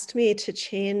only asked me to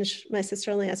change, my sister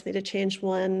only asked me to change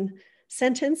one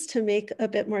sentence to make a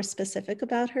bit more specific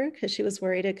about her because she was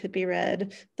worried it could be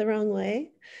read the wrong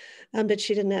way. But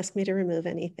she didn't ask me to remove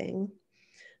anything.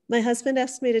 My husband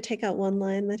asked me to take out one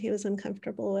line that he was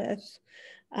uncomfortable with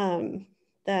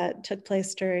that took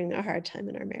place during a hard time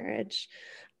in our marriage.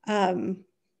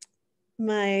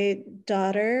 My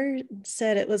daughter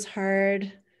said it was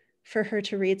hard for her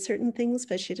to read certain things,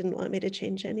 but she didn't want me to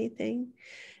change anything.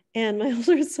 And my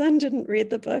older son didn't read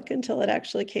the book until it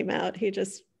actually came out. He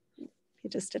just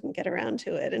didn't get around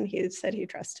to it. And he said he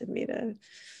trusted me to,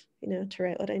 to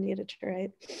write what I needed to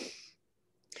write.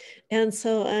 And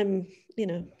so I'm,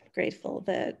 grateful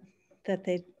that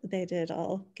they did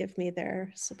all give me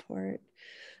their support.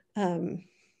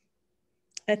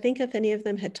 I think if any of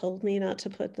them had told me not to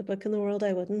put the book in the world,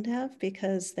 I wouldn't have,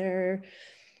 because their,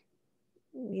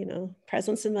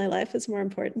 presence in my life is more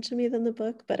important to me than the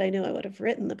book, but I knew I would have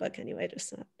written the book anyway,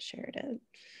 just not shared it.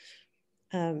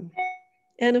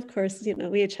 And of course,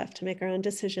 we each have to make our own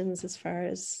decisions as far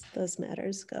as those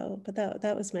matters go, but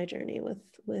that was my journey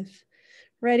with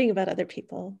writing about other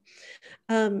people.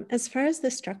 As far as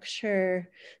the structure,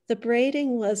 the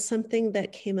braiding was something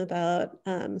that came about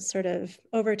sort of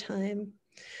over time.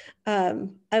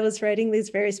 I was writing these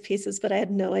various pieces, but I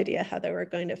had no idea how they were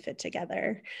going to fit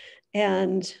together.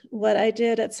 And what I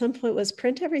did at some point was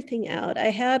print everything out. I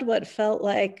had what felt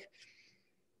like,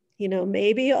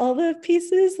 maybe all the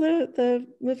pieces, the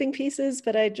moving pieces,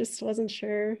 but I just wasn't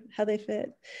sure how they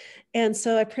fit. And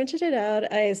so I printed it out.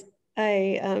 I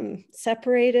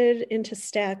separated into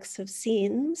stacks of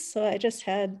scenes. So I just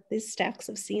had these stacks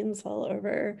of scenes all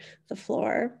over the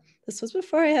floor. This was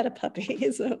before I had a puppy,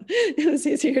 so it was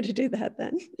easier to do that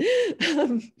then.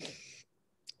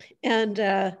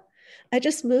 I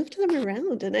just moved them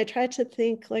around, and I tried to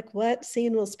think like what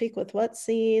scene will speak with what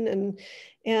scene,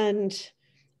 and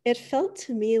it felt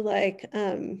to me like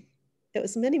it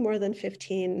was many more than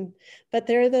 15, but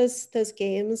there are those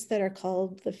games that are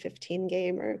called the 15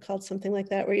 game or called something like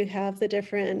that, where you have the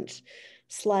different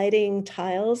sliding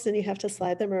tiles and you have to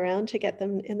slide them around to get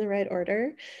them in the right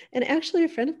order. And actually a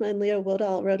friend of mine, Leah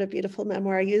Woodall, wrote a beautiful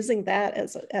memoir using that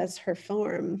as her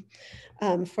form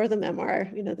for the memoir.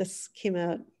 This came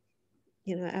out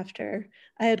after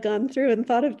I had gone through and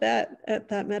thought of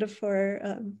that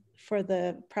metaphor for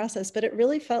the process, but it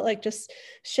really felt like just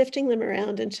shifting them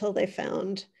around until they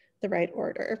found the right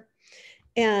order.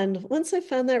 And once I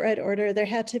found that right order, there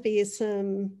had to be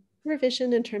some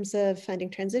revision in terms of finding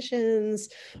transitions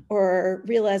or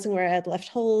realizing where I had left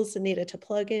holes and needed to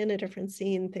plug in a different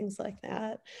scene, things like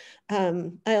that.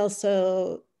 I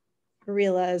also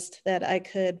realized that I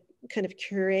could kind of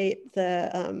curate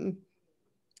the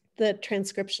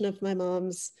transcription of my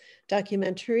mom's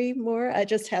documentary more. I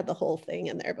just had the whole thing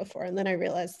in there before. And then I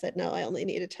realized that no, I only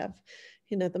needed to have,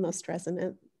 the most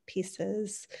resonant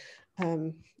pieces,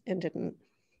 and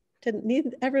didn't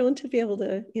need everyone to be able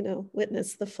to,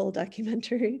 witness the full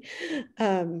documentary.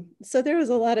 So there was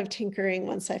a lot of tinkering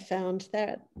once I found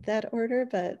that order,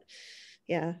 but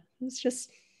yeah, it was just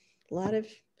a lot of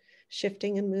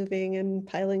shifting and moving and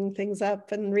piling things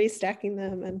up and restacking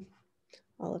them and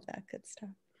all of that good stuff.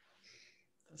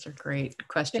 Those are great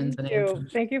questions and answers.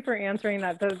 answers. Thank you for answering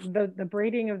that. The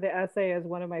braiding of the essay is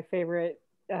one of my favorite,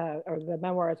 or the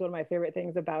memoir is one of my favorite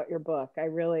things about your book. I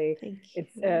really,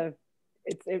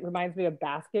 it reminds me of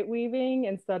basket weaving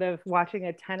instead of watching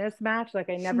a tennis match. Like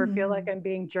I never feel like I'm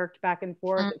being jerked back and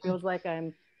forth. It feels like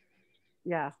I'm,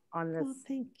 on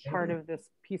this part of this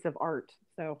piece of art.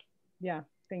 So yeah,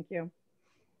 thank you.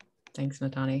 Thanks,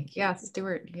 Matani. Yeah,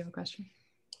 Stuart, do you have a question?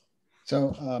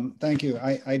 So thank you.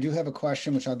 I do have a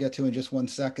question, which I'll get to in just one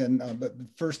second. But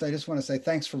first, I just want to say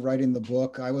thanks for writing the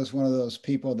book. I was one of those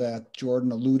people that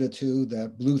Jordan alluded to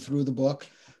that blew through the book.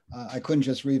 I couldn't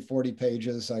just read 40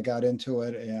 pages. I got into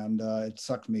it and it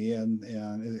sucked me in,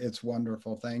 and it's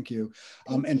wonderful. Thank you.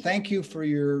 And thank you for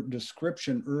your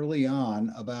description early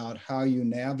on about how you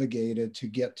navigated to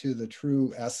get to the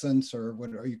true essence, or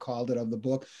what you called it, of the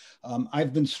book.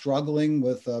 I've been struggling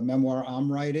with a memoir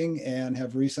I'm writing and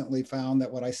have recently found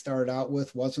that what I started out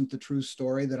with wasn't the true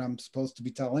story that I'm supposed to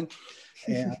be telling.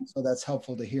 And so that's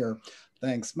helpful to hear.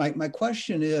 Thanks. My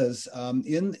question is,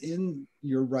 in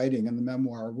your writing in the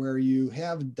memoir where you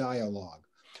have dialogue,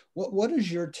 what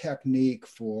is your technique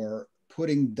for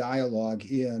putting dialogue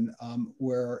in,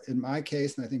 where in my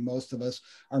case, and I think most of us,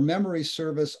 our memory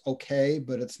serve us okay,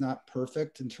 but it's not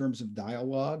perfect in terms of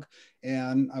dialogue.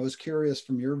 And I was curious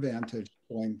from your vantage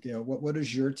point, what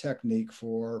is your technique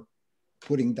for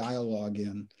putting dialogue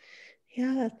in?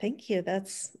 Yeah, thank you.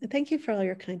 Thank you for all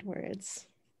your kind words,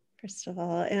 first of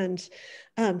all. And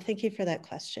thank you for that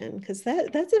question, because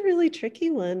that's a really tricky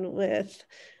one with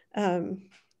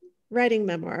writing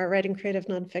memoir, writing creative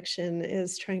nonfiction,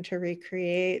 is trying to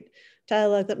recreate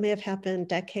dialogue that may have happened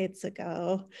decades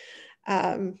ago.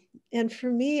 And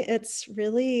for me, it's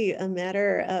really a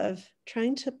matter of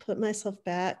trying to put myself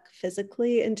back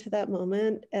physically into that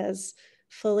moment as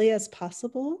fully as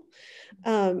possible,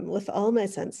 with all my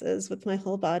senses, with my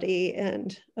whole body.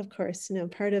 And of course,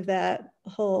 part of that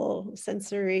whole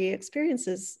sensory experience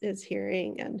is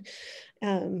hearing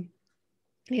and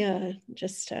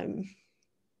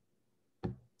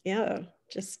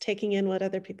just taking in what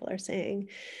other people are saying.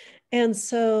 And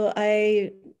so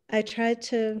I tried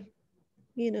to,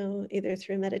 either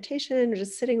through meditation or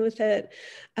just sitting with it,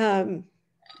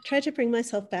 try to bring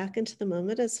myself back into the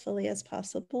moment as fully as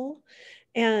possible.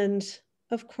 And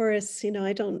of course,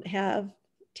 I don't have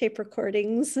tape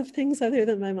recordings of things other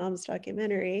than my mom's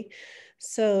documentary.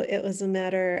 So it was a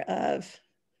matter of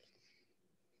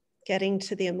getting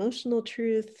to the emotional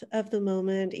truth of the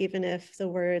moment, even if the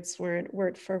words weren't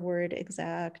word for word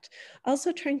exact.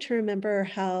 Also trying to remember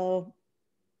how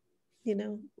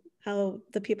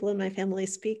the people in my family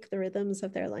speak, the rhythms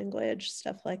of their language,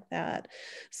 stuff like that.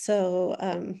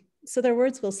 So, so their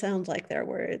words will sound like their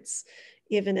words,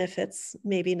 even if it's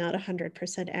maybe not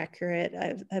 100% accurate.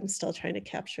 I'm still trying to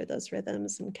capture those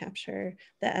rhythms and capture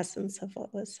the essence of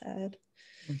what was said.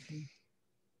 Mm-hmm.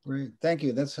 Great, thank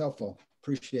you. That's helpful.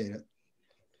 Appreciate it.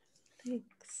 Thanks.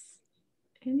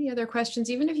 Any other questions?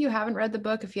 Even if you haven't read the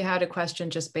book, if you had a question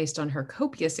just based on her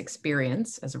copious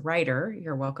experience as a writer,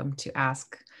 you're welcome to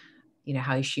ask,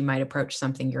 how she might approach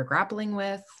something you're grappling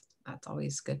with. That's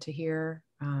always good to hear.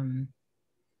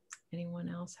 Anyone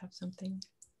else have something?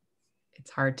 It's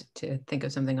hard to think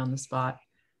of something on the spot.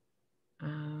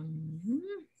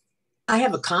 I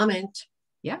have a comment.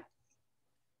 Yeah.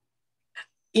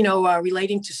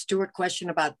 Relating to Stuart's question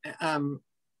about,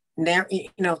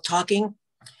 talking,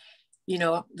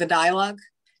 the dialogue.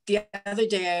 The other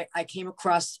day, I came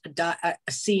across a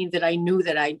scene that I knew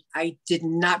that I did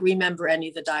not remember any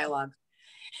of the dialogue.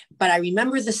 But I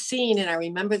remember the scene, and I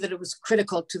remember that it was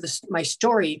critical to my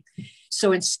story.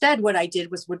 So instead, what I did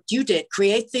was what you did: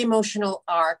 create the emotional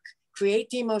arc, create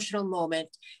the emotional moment,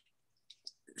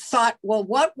 thought, well,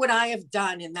 what would I have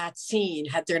done in that scene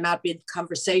had there not been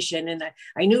conversation? And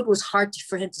I knew it was hard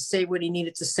for him to say what he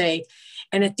needed to say.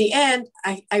 And at the end,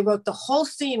 I wrote the whole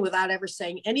scene without ever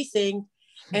saying anything.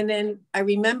 And then I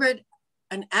remembered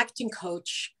an acting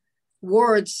coach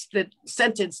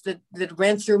sentence that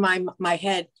ran through my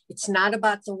head. It's not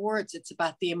about the words, it's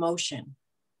about the emotion.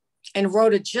 And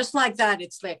wrote it just like that.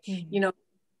 It's like, you know,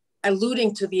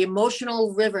 alluding to the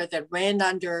emotional river that ran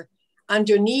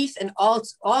underneath, and all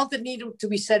that needed to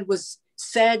be said was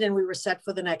said, and we were set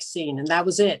for the next scene, and that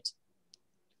was it.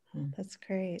 That's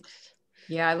great.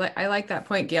 Yeah, I like that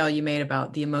point, Gayle, you made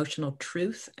about the emotional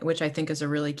truth, which I think is a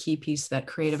really key piece that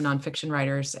creative nonfiction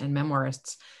writers and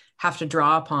memoirists have to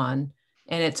draw upon.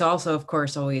 And it's also, of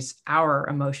course, always our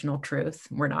emotional truth.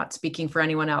 We're not speaking for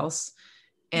anyone else.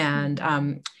 And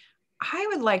I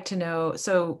would like to know,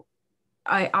 so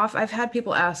I've had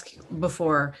people ask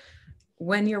before,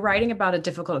 when you're writing about a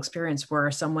difficult experience where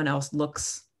someone else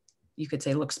looks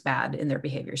bad in their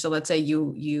behavior. So let's say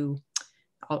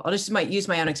I'll just use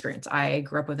my own experience. I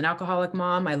grew up with an alcoholic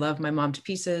mom. I love my mom to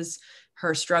pieces.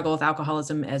 Her struggle with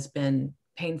alcoholism has been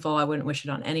painful. I wouldn't wish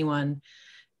it on anyone.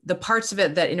 The parts of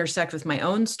it that intersect with my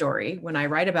own story, when I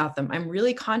write about them, I'm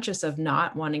really conscious of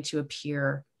not wanting to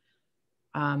appear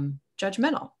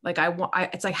judgmental. Like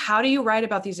it's like, how do you write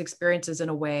about these experiences in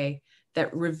a way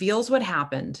that reveals what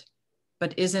happened,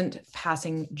 but isn't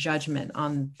passing judgment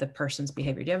on the person's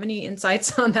behavior? Do you have any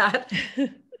insights on that?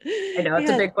 I know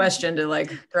it's a big question to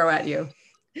like throw at you.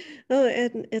 Oh,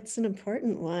 and it's an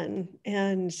important one.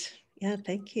 And yeah,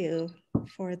 thank you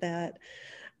for that.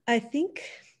 I think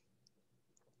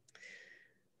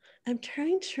I'm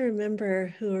trying to remember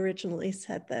who originally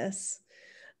said this.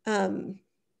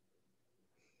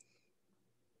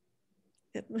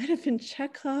 It might have been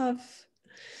Chekhov.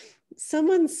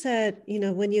 Someone said, you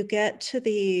know, when you get to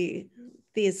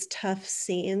these tough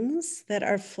scenes that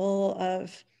are full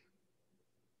of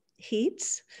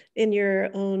heat in your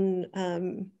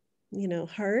own, you know,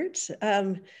 heart,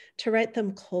 to write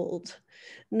them cold,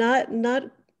 not,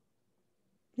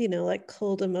 you know, like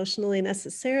cold emotionally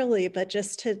necessarily, but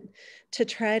just to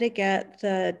try to get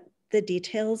the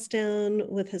details down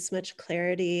with as much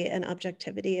clarity and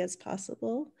objectivity as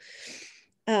possible.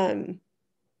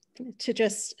 To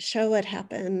just show what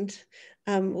happened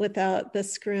without the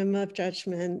scrim of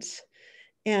judgment.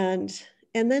 And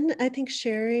then I think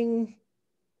sharing,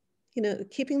 you know,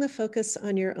 keeping the focus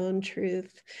on your own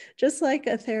truth. Just like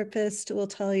a therapist will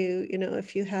tell you, you know,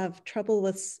 if you have trouble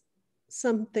with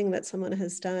something that someone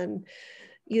has done,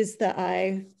 use the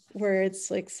I words,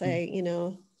 like say, you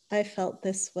know, I felt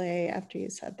this way after you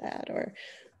said that, or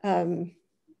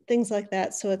things like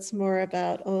that. So it's more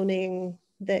about owning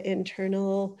the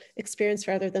internal experience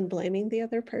rather than blaming the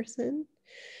other person.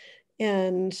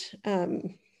 And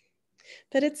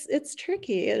but it's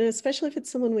tricky, and especially if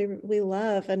it's someone we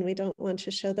love and we don't want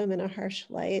to show them in a harsh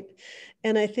light.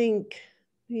 And I think,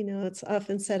 you know, it's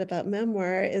often said about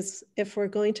memoir is if we're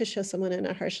going to show someone in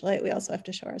a harsh light, we also have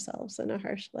to show ourselves in a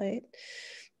harsh light,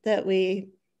 that we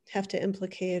have to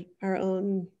implicate our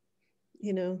own,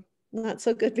 you know, not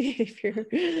so good behavior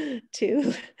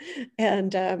too.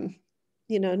 And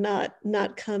you know,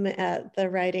 not come at the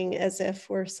writing as if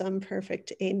we're some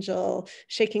perfect angel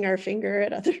shaking our finger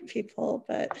at other people,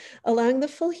 but allowing the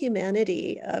full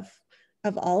humanity of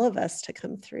all of us to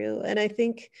come through. And I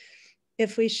think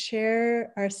if we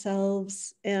share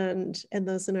ourselves and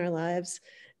those in our lives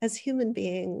as human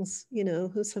beings, you know,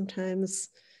 who sometimes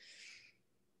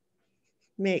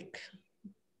make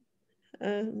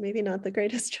maybe not the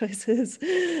greatest choices,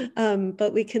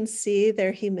 but we can see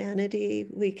their humanity.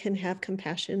 We can have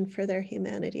compassion for their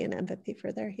humanity and empathy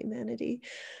for their humanity.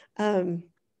 Then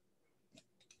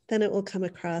it will come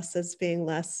across as being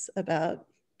less about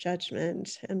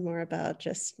judgment and more about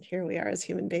just here we are as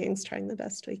human beings trying the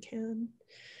best we can.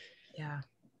 Yeah,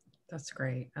 that's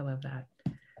great. I love that.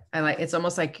 It's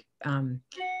almost like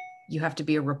you have to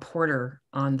be a reporter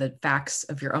on the facts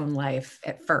of your own life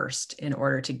at first in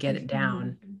order to get it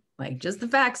down, like just the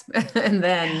facts. And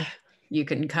then you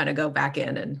can kind of go back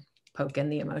in and poke in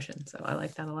the emotion. So I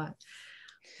like that a lot.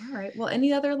 All right. Well,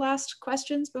 any other last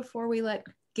questions before we let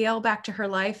Gayle back to her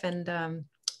life and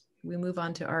we move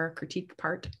on to our critique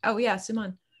part? Oh yeah,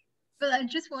 Simone. Well, I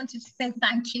just wanted to say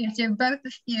thank you to both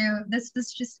of you. This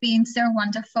has just been so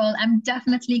wonderful. I'm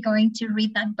definitely going to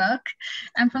read that book.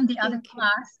 I'm from the other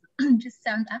class. Just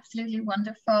sounds absolutely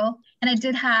wonderful. And I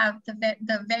did have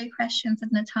the very questions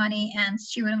that Natani and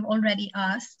Stuart have already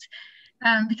asked,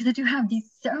 because I do have these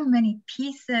so many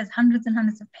pieces, hundreds and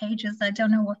hundreds of pages I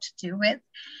don't know what to do with.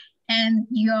 And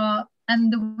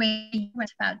the way you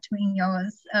went about doing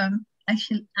yours, I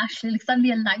actually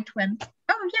suddenly a light went,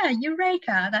 oh yeah,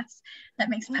 Eureka, that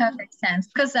makes perfect sense,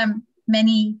 because I'm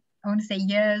many, I want to say,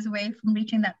 years away from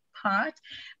reaching that part.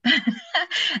 But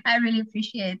I really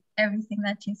appreciate everything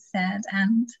that you said,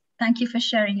 and thank you for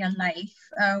sharing your life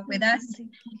with us.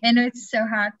 I know it's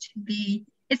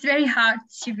very hard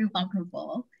to be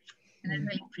vulnerable, and I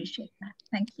really appreciate that.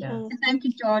 Thank you. Yeah. And thank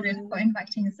you, Jordan, for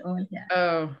inviting us all here.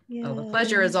 Oh, the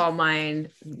pleasure is all mine.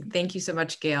 Thank you so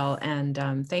much, Gayle.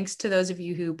 And thanks to those of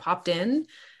you who popped in.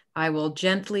 I will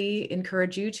gently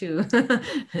encourage you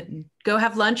to go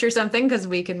have lunch or something, because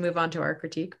we can move on to our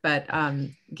critique. But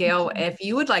Gayle, if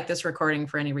you would like this recording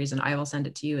for any reason, I will send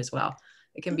it to you as well.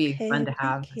 It can be fun to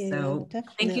have. So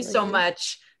thank you so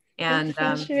much. And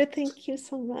pleasure. Thank you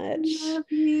so much.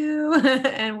 Love you.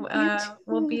 And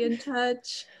we'll be in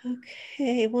touch.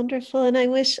 Okay, wonderful. And I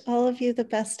wish all of you the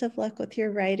best of luck with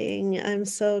your writing. I'm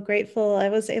so grateful I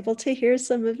was able to hear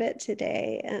some of it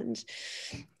today. And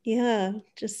yeah,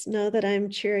 just know that I'm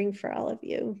cheering for all of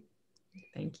you.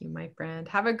 Thank you, my friend.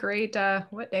 Have a great,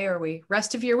 what day are we?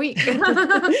 Rest of your week.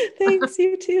 Thanks,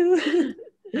 you too.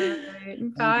 All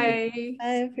right. Bye.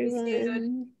 Bye,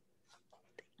 everyone.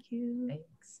 Thank you. Thanks.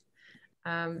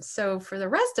 So for the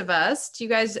rest of us, do you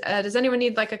guys, does anyone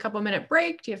need like a couple-minute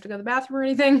break? Do you have to go to the bathroom or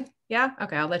anything? Yeah?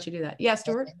 Okay, I'll let you do that. Yeah,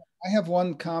 Stuart? I have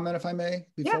one comment, if I may,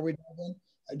 before we dive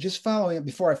in. Just following up,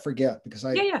 before I forget, because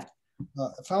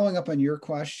following up on your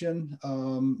question,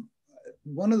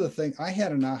 one of the things, I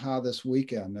had an aha this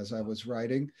weekend as I was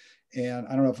writing, and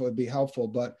I don't know if it would be helpful,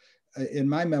 but in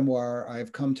my memoir,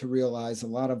 I've come to realize a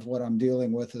lot of what I'm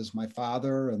dealing with is my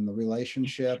father and the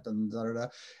relationship and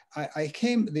the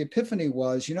epiphany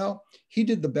was, he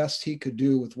did the best he could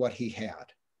do with what he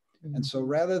had. Mm-hmm. And so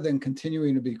rather than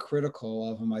continuing to be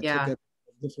critical of him, I took it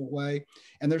a different way.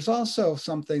 And there's also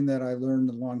something that I learned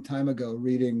a long time ago,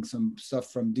 reading some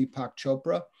stuff from Deepak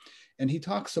Chopra. And he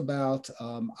talks about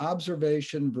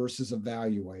observation versus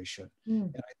evaluation.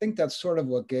 And I think that's sort of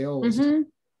what Gayle was talking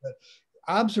about.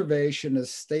 Observation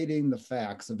is stating the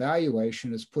facts.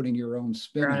 Evaluation is putting your own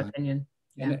spin on opinion.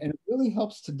 Yeah. And it really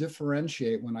helps to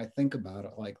differentiate when I think about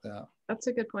it like that. That's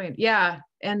a good point. Yeah.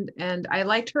 And I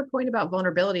liked her point about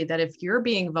vulnerability, that if you're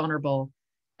being vulnerable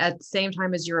at the same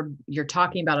time as you're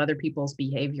talking about other people's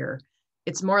behavior,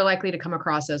 it's more likely to come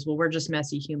across as, well, we're just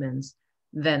messy humans,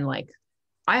 than like,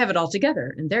 I have it all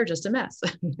together and they're just a mess.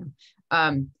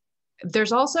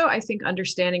 There's also, I think,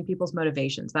 understanding people's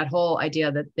motivations, that whole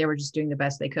idea that they were just doing the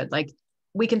best they could. Like,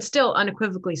 we can still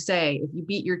unequivocally say, if you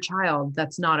beat your child,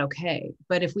 that's not okay.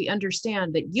 But if we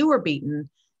understand that you were beaten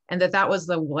and that was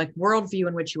the like worldview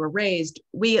in which you were raised,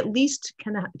 we at least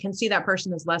can see that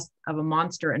person as less of a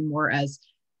monster and more as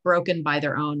broken by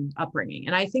their own upbringing.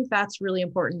 And I think that's really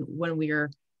important when we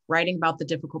are writing about the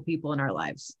difficult people in our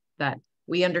lives, that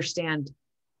we understand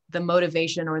the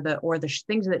motivation or the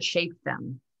things that shape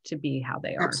them to be how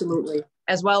they are. Absolutely.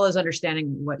 As well as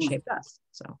understanding what shaped us.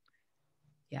 So,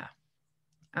 yeah.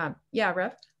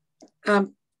 Rev? I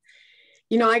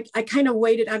kind of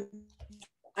waited.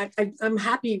 I'm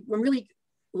happy. I'm really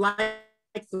like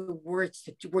the words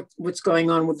what's going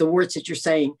on with the words that you're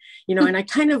saying, and I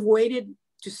kind of waited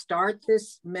to start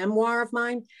this memoir of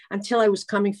mine until I was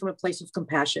coming from a place of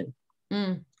compassion,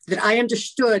 that I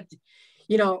understood,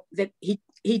 that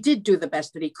he did do the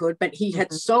best that he could, but he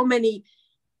had so many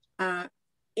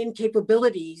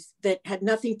incapabilities that had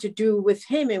nothing to do with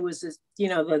him. It was,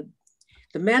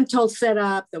 the mental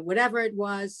setup, the whatever it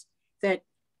was,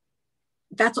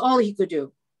 that's all he could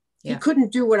do. Yeah. He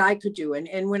couldn't do what I could do.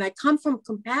 And when I come from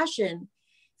compassion,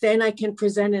 then I can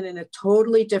present it in a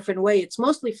totally different way. It's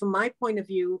mostly from my point of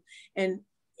view. And,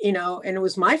 and it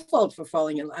was my fault for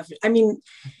falling in love. I mean,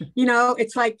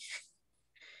 it's like,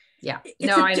 yeah,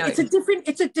 I know. It's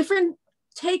a different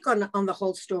take on the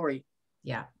whole story.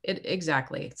 Yeah,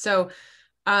 exactly. So,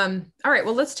 all right,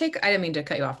 well, let's take, I didn't mean to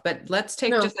cut you off, but let's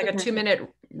take just like a 2-minute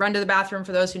run to the bathroom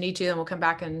for those who need to, and we'll come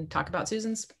back and talk about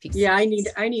Susan's piece. Yeah, I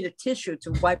need a tissue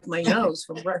to wipe my nose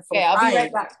from okay, I'll be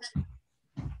right back.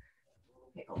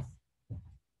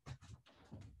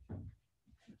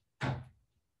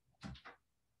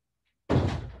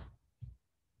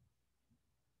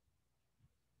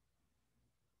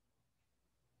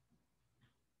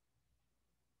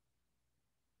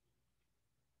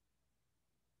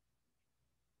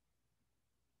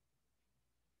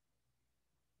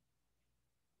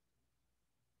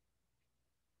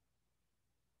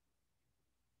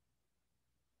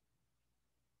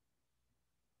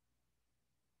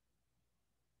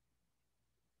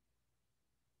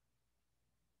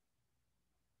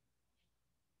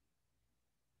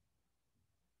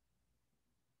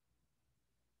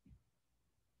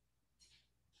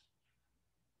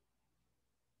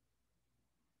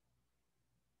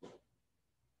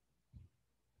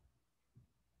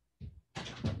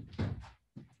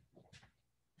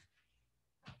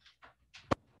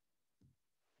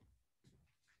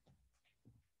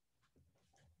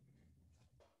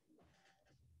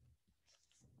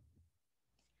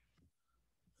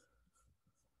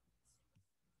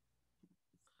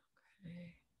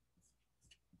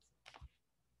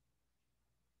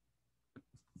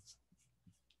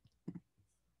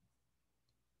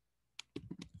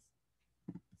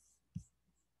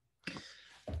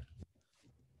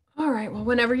 right. Well,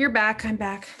 whenever you're back, I'm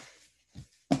back.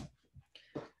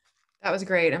 That was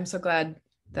great. I'm so glad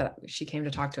that she came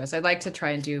to talk to us. I'd like to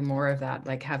try and do more of that,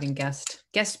 like having guest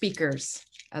speakers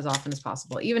as often as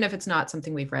possible, even if it's not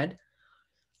something we've read.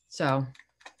 So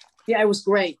yeah, it was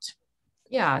great.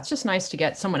 Yeah, it's just nice to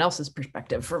get someone else's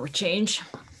perspective for a change.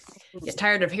 Get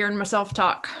tired of hearing myself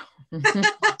talk.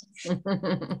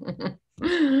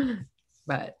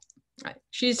 But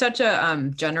she's such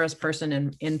a generous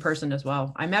person in person as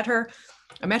well. I met her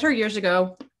years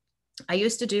ago. I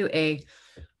used to do a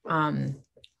I'm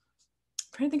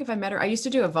trying to think if I met her. I used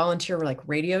to do a volunteer like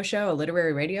radio show, a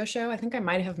literary radio show. I think I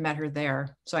might have met her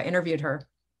there. So I interviewed her,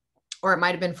 or it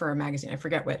might have been for a magazine. I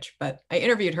forget which, but I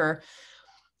interviewed her.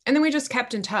 And then we just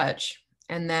kept in touch.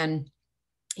 And then,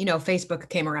 you know, Facebook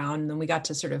came around, and then we got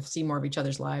to sort of see more of each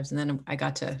other's lives. And then I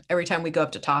got to, every time we go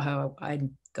up to Tahoe, I'd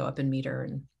go up and meet her.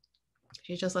 And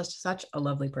she's just such a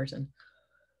lovely person.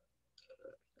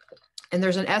 And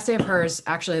there's an essay of hers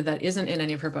actually that isn't in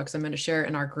any of her books. I'm going to share it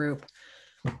in our group.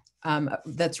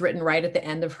 That's written right at the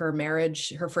end of her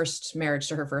marriage, her first marriage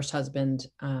to her first husband.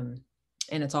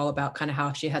 And it's all about kind of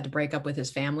how she had to break up with his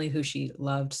family, who she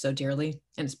loved so dearly.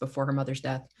 And it's before her mother's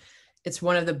death. It's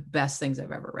one of the best things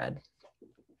I've ever read.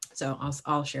 So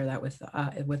I'll share that with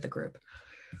the group.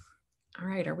 All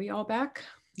right, are we all back?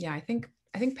 Yeah, I think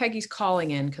Peggy's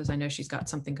calling in because I know she's got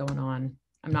something going on.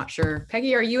 I'm not sure.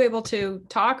 Peggy, are you able to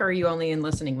talk, or are you only in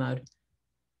listening mode?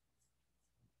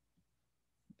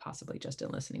 Possibly just in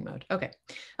listening mode. Okay.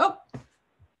 Oh.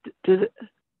 Can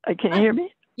you hear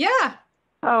me? Yeah.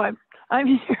 Oh, I'm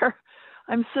here.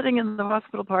 I'm sitting in the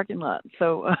hospital parking lot,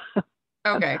 so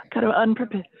okay. I'm kind of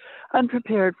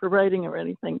unprepared for writing or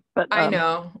anything. But I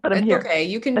know. But it's here. Okay.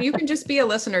 You can just be a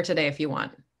listener today if you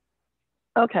want.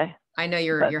 Okay. I know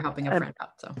you're helping a friend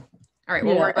out. So, all right.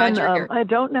 Well, we're glad you're here. I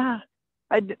don't know.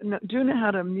 I do know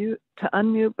how to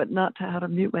unmute, but not how to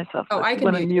mute myself. Oh, I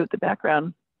can mute the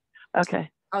background.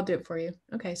 Okay. I'll do it for you.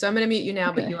 Okay. So I'm going to mute you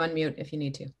now, but you unmute if you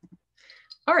need to.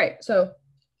 All right. So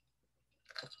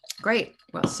great.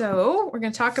 Well, so we're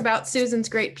going to talk about Susan's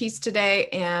great piece today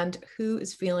and who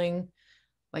is feeling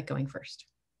like going first.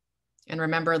 And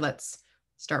remember, let's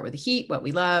start with the heat, what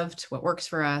we loved, what works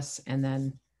for us. And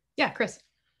then, yeah, Chris.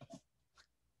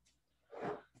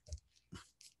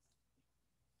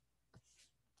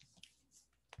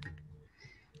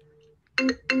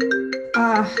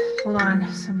 Hold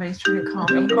on. Somebody's trying to call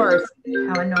me. Of course.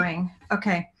 How annoying.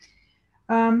 Okay.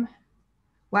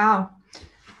 Wow.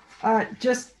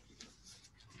 Just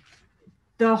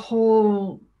the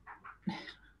whole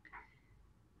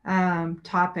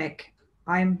topic.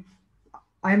 I'm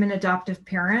an adoptive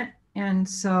parent, and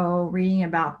so reading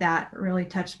about that really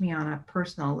touched me on a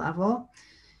personal level.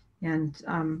 And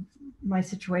my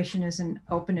situation is an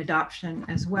open adoption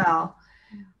as well.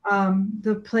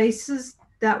 The places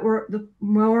that were the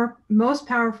most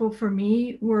powerful for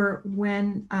me were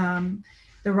when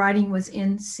the writing was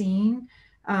in scene.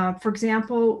 For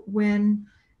example, when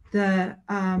the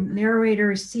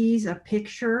narrator sees a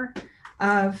picture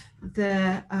of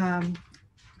the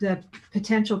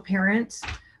potential parents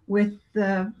with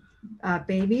the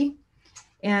baby,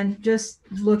 and just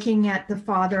looking at the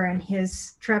father and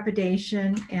his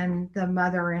trepidation and the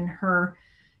mother and her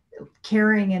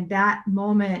caring in that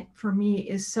moment, for me,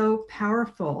 is so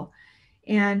powerful.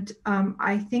 And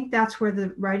I think that's where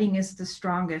the writing is the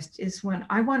strongest, is when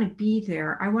I want to be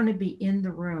there. I want to be in the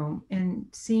room and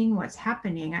seeing what's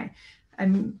happening.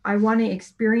 I want to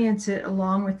experience it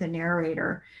along with the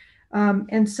narrator.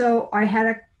 And so I had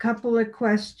a couple of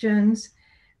questions,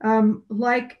 well,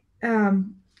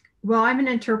 I'm an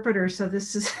interpreter, so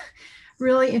this is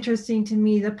really interesting to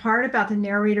me, the part about the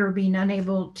narrator being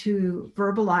unable to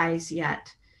verbalize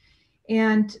yet.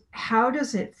 And how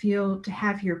does it feel to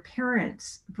have your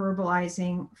parents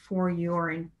verbalizing for you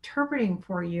or interpreting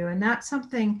for you? And that's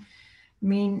something, I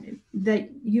mean, that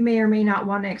you may or may not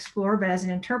want to explore, but as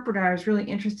an interpreter, I was really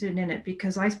interested in it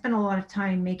because I spent a lot of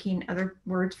time making other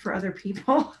words for other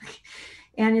people.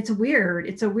 And it's a weird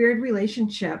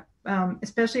relationship.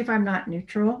 Especially if I'm not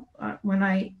neutral. When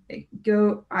I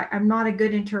go, I'm not a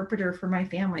good interpreter for my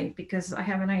family because I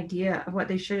have an idea of what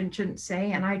they should and shouldn't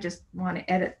say, and I just want to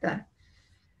edit the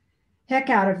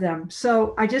heck out of them.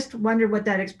 So I just wondered what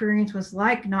that experience was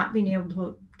like, not being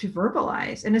able to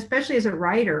verbalize, and especially as a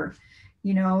writer,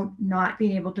 you know, not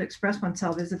being able to express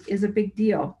oneself is a big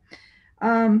deal.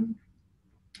 The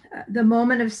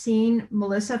moment of seeing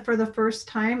Melissa for the first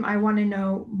time, I want to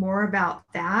know more about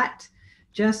that.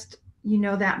 Just, you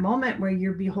know, that moment where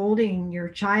you're beholding your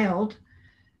child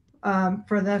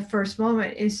for the first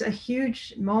moment is a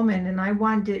huge moment, and I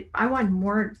wanted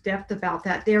more depth about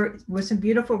that. There was some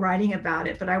beautiful writing about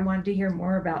it, but I wanted to hear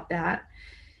more about that.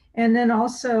 And then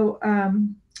also,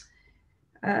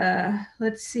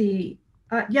 let's see.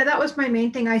 Yeah, that was my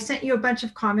main thing. I sent you a bunch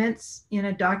of comments in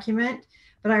a document,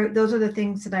 but those are the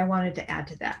things that I wanted to add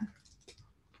to that.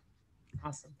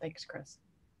 Awesome. Thanks, Chris.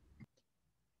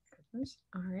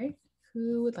 All right.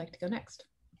 Who would like to go next?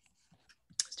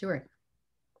 Stuart.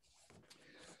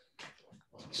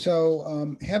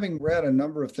 So having read a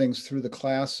number of things through the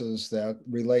classes that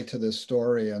relate to this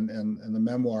story and the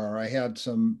memoir, I had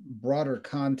some broader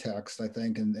context, I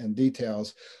think, and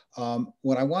details.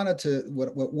 What I wanted to,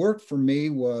 what worked for me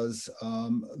was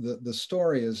the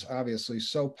story is obviously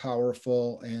so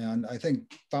powerful. And I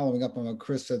think following up on what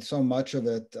Chris said, so much of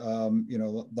it, you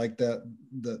know, like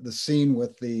the scene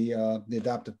with the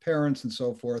adoptive parents and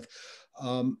so forth,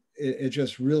 it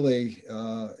just really,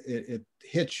 it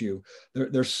hits you.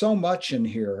 There's so much in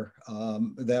here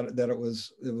that it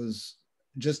was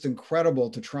just incredible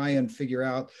to try and figure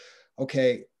out,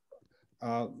 okay,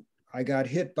 I got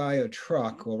hit by a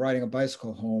truck while riding a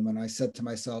bicycle home, and I said to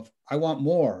myself, I want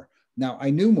more. Now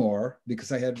I knew more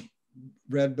because I had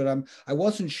read, but I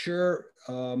wasn't sure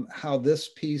how this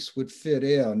piece would fit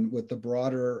in with the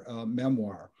broader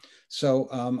memoir. So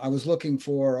I was looking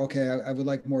for, okay, I would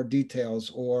like more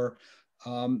details, or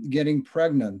getting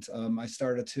pregnant. I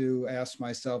started to ask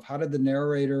myself, how did the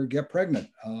narrator get pregnant?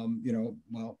 You know,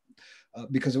 well,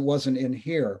 because it wasn't in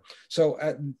here. So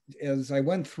as I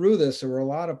went through this, there were a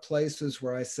lot of places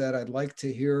where I said, I'd like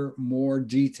to hear more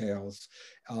details.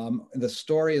 The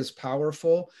story is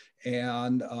powerful,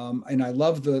 and I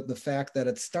love the fact that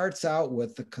it starts out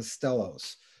with the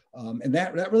Costellos. And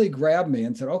that really grabbed me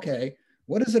and said, okay,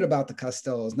 what is it about the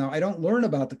Costellos? Now, I don't learn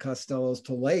about the Costellos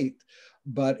till late,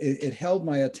 but it held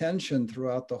my attention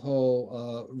throughout the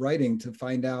whole writing to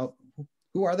find out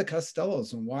who are the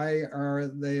Costellos and why are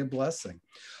they a blessing.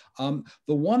 The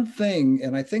one thing,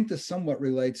 and I think this somewhat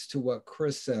relates to what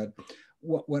Chris said,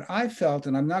 what I felt,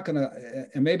 and I'm not going to,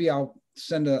 and maybe I'll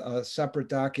send a separate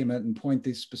document and point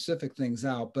these specific things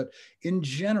out, but in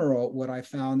general, what I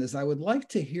found is I would like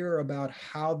to hear about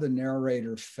how the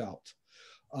narrator felt.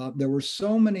 There were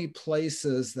so many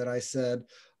places that I said,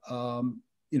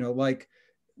 you know, like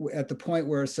at the point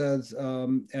where it says,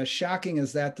 as shocking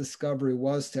as that discovery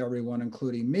was to everyone,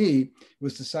 including me, it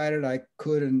was decided I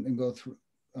could and go through,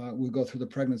 would go through the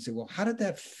pregnancy. Well, how did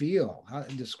that feel? How,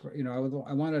 you know,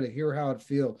 I wanted to hear how it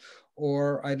felt.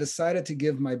 Or I decided to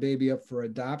give my baby up for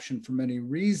adoption for many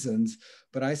reasons,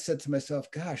 but I said to myself,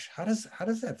 gosh, how does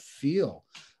that feel?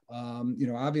 You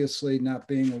know, obviously not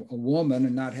being a woman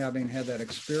and not having had that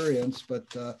experience, but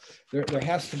there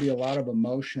has to be a lot of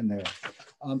emotion there.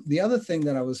 The other thing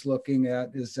that I was looking at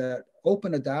is that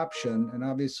open adoption, and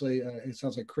obviously it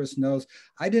sounds like Chris knows,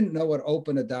 I didn't know what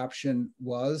open adoption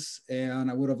was, and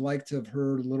I would have liked to have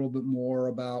heard a little bit more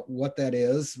about what that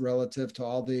is relative to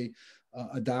all the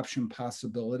adoption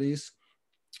possibilities.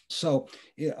 So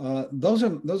those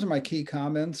are my key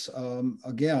comments.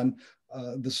 Again,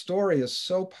 the story is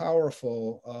so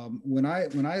powerful. When I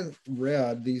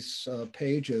read these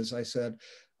pages, I said,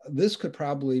 this could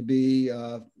probably be,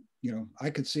 you know, I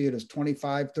could see it as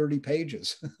 25, 30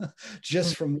 pages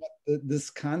just from what this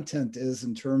content is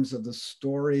in terms of the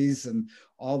stories and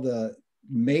all the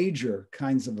major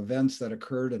kinds of events that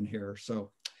occurred in here.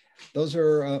 So those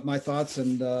are my thoughts.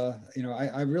 And, you know,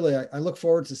 I really look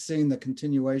forward to seeing the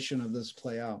continuation of this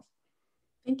play out.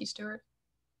 Thank you, Stuart.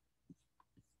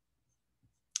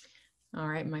 All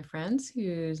right, my friends,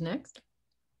 who's next?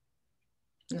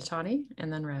 Natani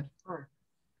and then Rev. Sure.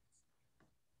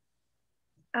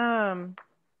 I'm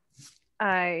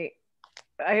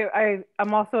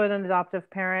also an adoptive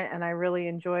parent, and I really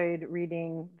enjoyed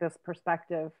reading this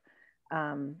perspective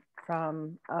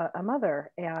from a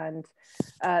mother. And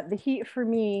the heat for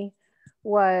me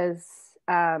was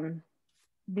the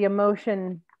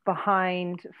emotion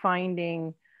behind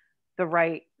finding the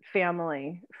right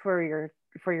family for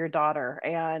your daughter,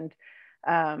 and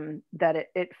that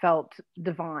it felt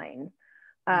divine.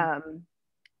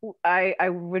 I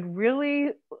would really,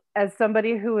 as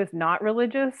somebody who is not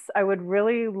religious, I would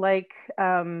really like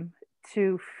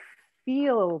to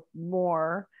feel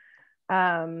more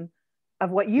of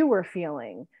what you were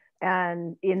feeling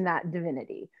and in that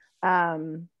divinity.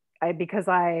 Because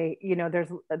you know,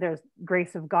 there's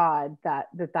grace of God,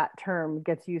 that term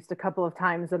gets used a couple of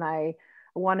times, and I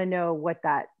want to know what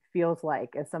that feels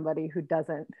like as somebody who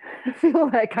doesn't feel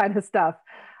that kind of stuff.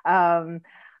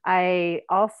 I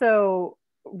also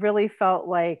really felt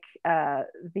like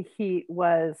the heat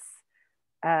was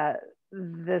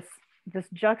this this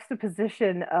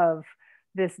juxtaposition of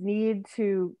this need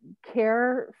to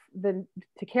care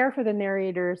for the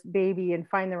narrator's baby and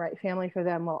find the right family for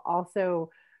them, while also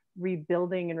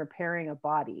rebuilding and repairing a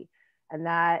body. And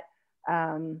that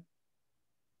I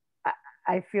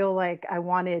feel like I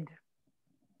wanted,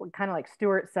 kind of like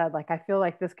Stuart said, like I feel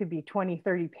like this could be 20,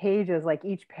 30 pages, like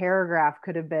each paragraph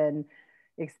could have been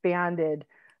expanded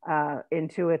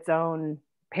into its own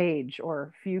page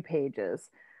or few pages.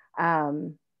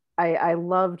 I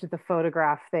loved the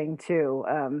photograph thing too.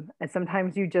 And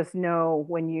sometimes you just know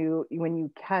when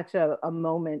you catch a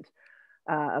moment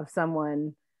of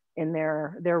someone in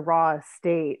their raw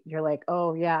state, you're like,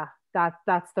 oh yeah,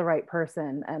 that's the right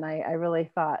person. And I really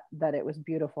thought that it was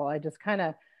beautiful. I just kind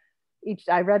of,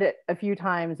 I read it a few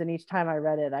times, and each time I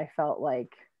read it, I felt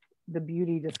like the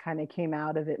beauty just kind of came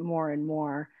out of it more and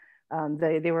more.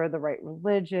 They were the right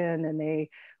religion, and they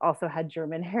also had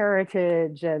German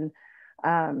heritage. And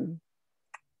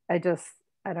I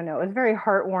don't know, it was very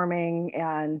heartwarming.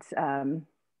 And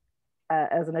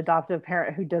as an adoptive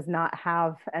parent who does not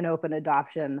have an open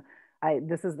adoption,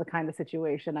 this is the kind of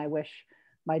situation I wish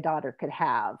my daughter could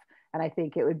have. And I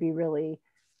think it would be really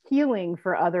healing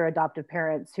for other adoptive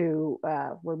parents who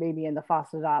were maybe in the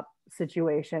foster adopt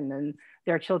situation and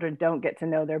their children don't get to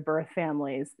know their birth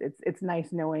families. It's nice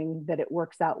knowing that it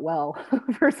works out well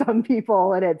for some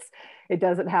people, and it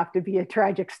doesn't have to be a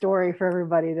tragic story for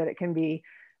everybody, that it can be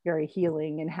very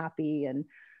healing and happy. And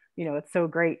you know, it's so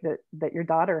great that your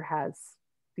daughter has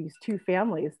these two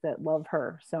families that love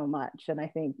her so much. And I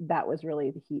think that was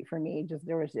really the heat for me.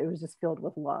 It was just filled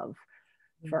with love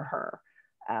for her.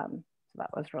 So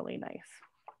that was really nice.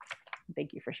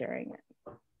 Thank you for sharing it.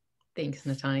 Thanks,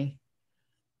 Natani.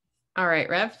 All right,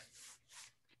 Rev.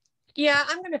 Yeah,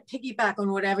 I'm going to piggyback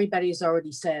on what everybody's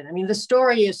already said. I mean, the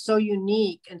story is so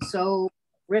unique and so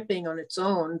ripping on its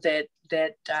own that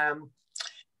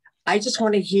I just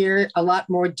want to hear a lot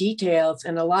more details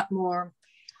and a lot more.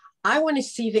 I want to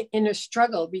see the inner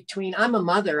struggle between, I'm a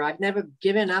mother. I've never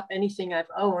given up anything I've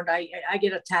owned. I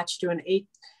get attached to an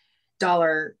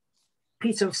 $8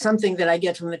 piece of something that I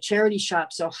get from the charity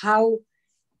shop. So how,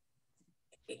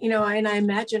 you know, and I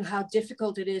imagine how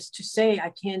difficult it is to say,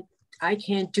 I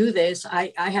can't do this.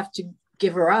 I have to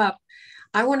give her up.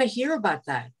 I want to hear about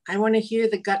that. I want to hear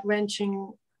the gut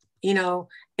wrenching, you know,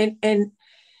 and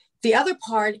the other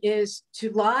part is to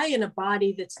lie in a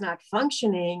body that's not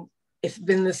functioning. If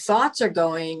then the thoughts are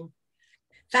going,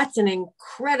 that's an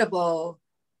incredible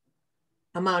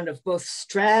amount of both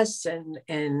stress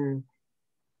and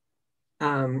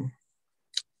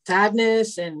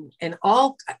sadness and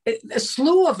all a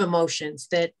slew of emotions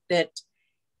that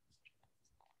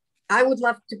I would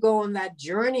love to go on that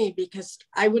journey, because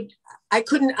I don't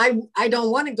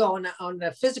want to go on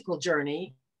the physical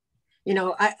journey. You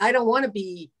know, I don't want to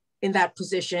be in that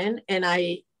position, and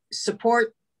I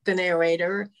support the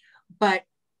narrator, but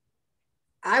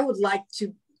I would like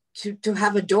to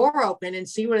have a door open and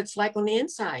see what it's like on the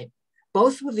inside,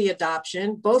 both with the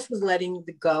adoption, both with letting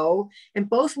the go, and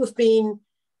both with being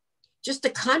just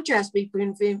a contrast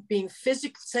between being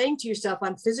physically saying to yourself,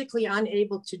 I'm physically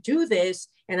unable to do this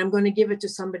and I'm going to give it to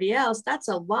somebody else. That's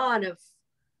a lot of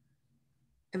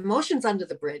emotions under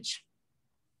the bridge.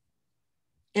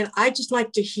 And I just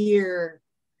like to hear,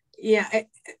 yeah,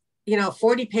 you know,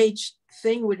 40-page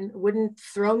thing wouldn't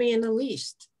throw me in the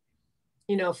least,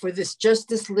 you know, for this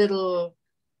little,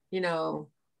 you know,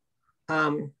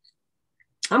 I'm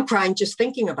crying just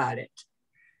thinking about it,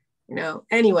 you know,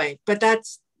 anyway, but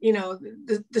that's, you know,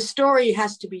 the story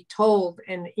has to be told,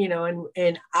 and, you know,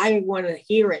 and I want to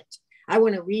hear it. I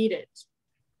want to read it.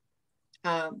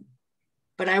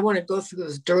 But I want to go through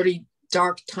those dirty,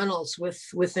 dark tunnels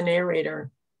with the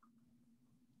narrator.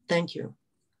 Thank you.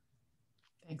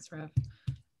 Thanks, Rev.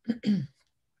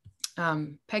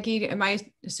 Peggy, am I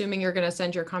assuming you're going to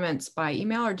send your comments by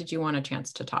email, or did you want a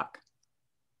chance to talk?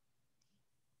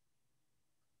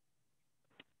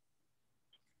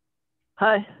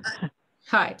 Hi.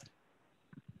 Hi.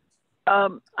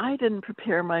 I didn't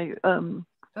prepare my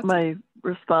my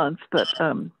response, but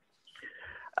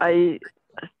I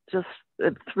just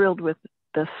am thrilled with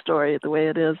the story the way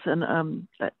it is. And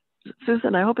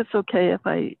Susan, I hope it's okay if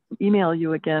I email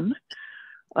you again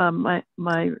my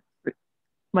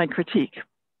critique.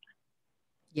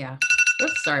 Yeah.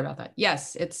 Oops, sorry about that.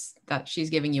 Yes, it's that she's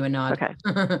giving you a nod. Okay.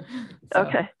 So,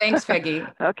 okay. Thanks, Peggy.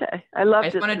 Okay. I loved it.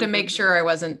 I just wanted to make sure I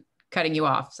wasn't cutting you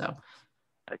off. So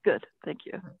good. Thank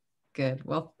you. Good.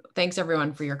 Well, thanks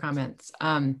everyone for your comments.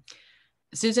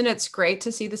 Susan, it's great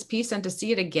to see this piece and to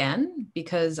see it again,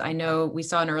 because I know we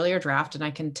saw an earlier draft and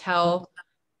I can tell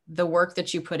the work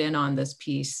that you put in on this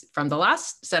piece from the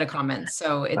last set of comments.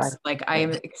 So it's like, I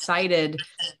am excited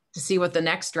to see what the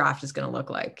next draft is going to look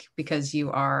like, because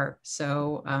you are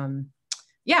so,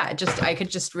 yeah,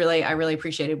 I really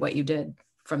appreciated what you did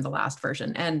from the last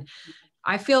version. And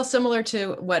I feel similar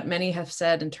to what many have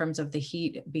said in terms of the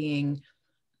heat being,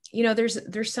 you know,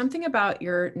 there's something about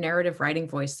your narrative writing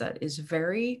voice that is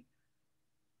very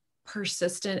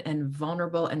persistent and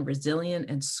vulnerable and resilient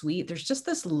and sweet. There's just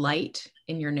this light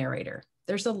in your narrator.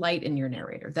 There's a light in your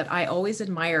narrator that I always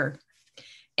admire.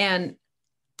 And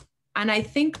I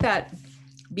think that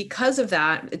because of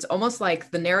that, it's almost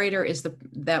like the narrator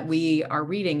that we are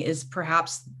reading is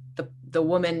perhaps the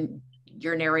woman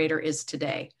your narrator is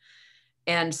today.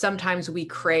 And sometimes we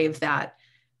crave that.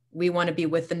 We want to be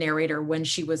with the narrator when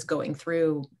she was going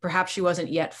through, perhaps she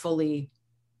wasn't yet fully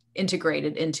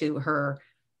integrated into her,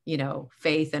 you know,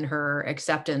 faith and her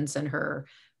acceptance and her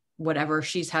whatever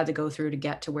she's had to go through to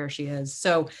get to where she is.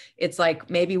 So it's like,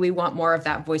 maybe we want more of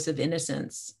that voice of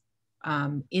innocence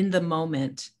in the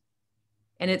moment.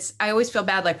 And I always feel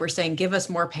bad, like we're saying, give us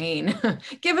more pain,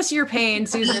 give us your pain,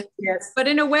 Susan. Yes. But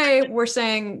in a way we're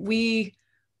saying we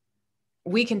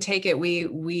can take it.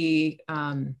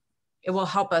 It will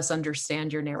help us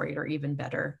understand your narrator even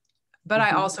better. But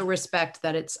I also respect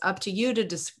that it's up to you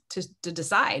to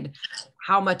decide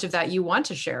how much of that you want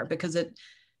to share, because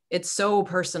it's so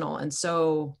personal and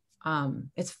so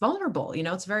it's vulnerable. You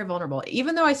know, it's very vulnerable.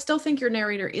 Even though I still think your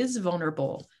narrator is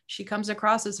vulnerable, she comes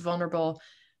across as vulnerable.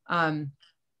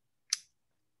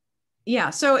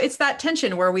 Yeah, so it's that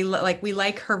tension where we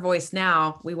like her voice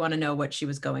now. We want to know what she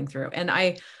was going through, and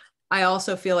I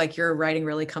also feel like your writing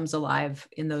really comes alive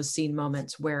in those scene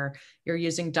moments where you're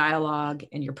using dialogue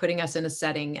and you're putting us in a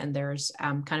setting and there's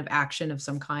kind of action of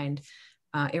some kind.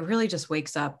 It really just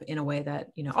wakes up in a way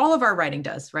that, you know, all of our writing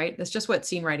does, right? That's just what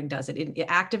scene writing does. It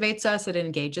activates us, it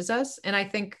engages us. And I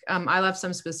think I left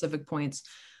some specific points.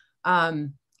 I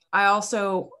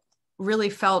also really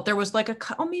felt there was like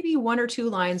maybe one or two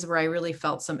lines where I really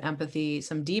felt some empathy,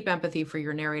 some deep empathy for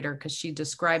your narrator, because she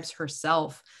describes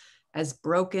herself as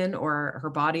broken or her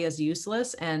body as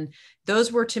useless. And those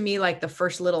were to me like the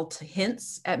first little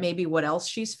hints at maybe what else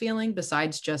she's feeling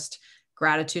besides just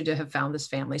gratitude to have found this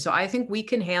family. So I think we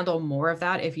can handle more of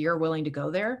that if you're willing to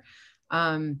go there.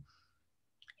 And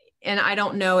I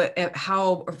don't know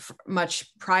how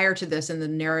much prior to this in the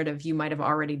narrative you might have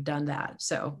already done that.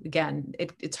 So again,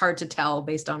 it's hard to tell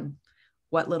based on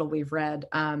what little we've read.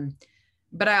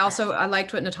 But I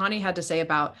liked what Natani had to say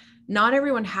about not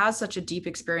everyone has such a deep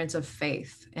experience of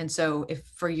faith. And so if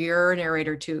for your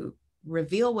narrator to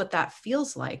reveal what that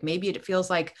feels like, maybe it feels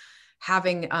like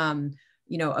having,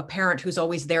 you know, a parent who's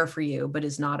always there for you, but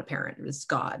is not a parent, it's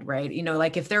God, right? You know,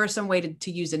 like if there was some way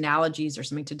to use analogies or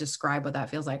something to describe what that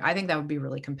feels like, I think that would be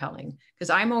really compelling, because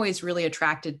I'm always really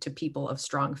attracted to people of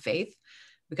strong faith,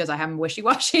 because I am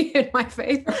wishy-washy in my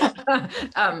faith.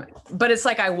 But it's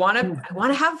like, I want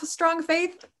to have a strong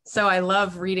faith. So I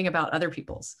love reading about other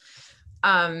people's.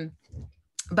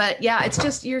 But yeah, it's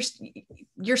just your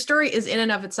story is in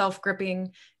and of itself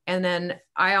gripping. And then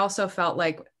I also felt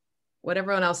like what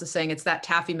everyone else is saying, it's that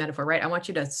taffy metaphor, right? I want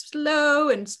you to slow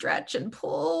and stretch and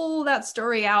pull that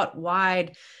story out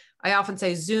wide. I often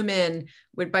say zoom in,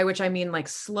 by which I mean like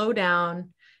slow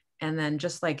down, and then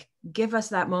just like give us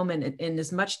that moment in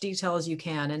as much detail as you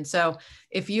can. And so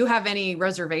if you have any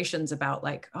reservations about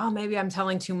like, oh, maybe I'm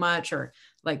telling too much, or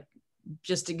like,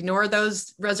 just ignore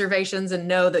those reservations and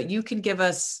know that you can give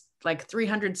us like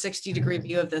 360-degree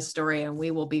view of this story, and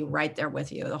we will be right there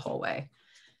with you the whole way.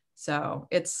 So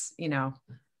it's, you know,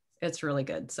 it's really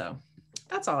good. So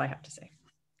that's all I have to say.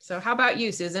 So how about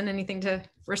you, Susan? Anything to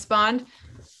respond?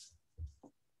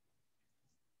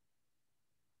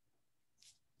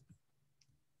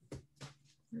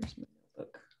 Where's my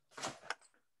notebook?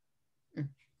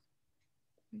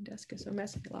 My desk is so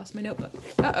messy. I lost my notebook.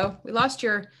 Uh-oh, we lost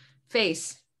your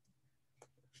face.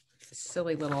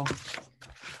 Silly little.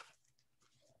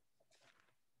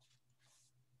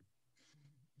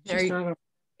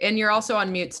 And you're also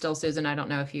on mute still, Susan. I don't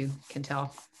know if you can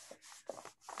tell.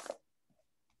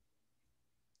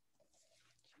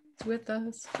 She's with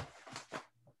us.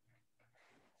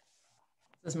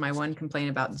 This is my one complaint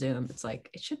about Zoom. It's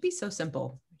like, it should be so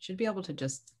simple. It should be able to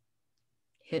just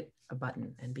hit a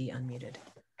button and be unmuted.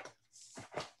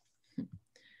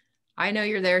 I know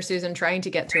you're there, Susan, trying to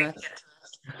get to us.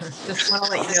 Just want to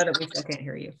let you know that we still can't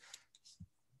hear you.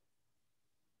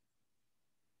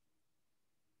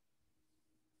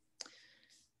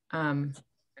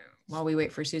 While we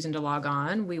wait for Susan to log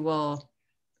on, we will,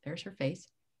 there's her face.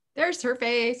 There's her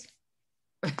face.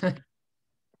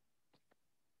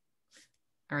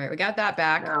 All right, we got that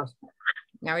back. Wow.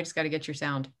 Now we just got to get your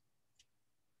sound.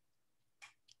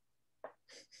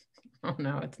 Oh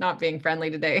no, it's not being friendly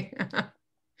today.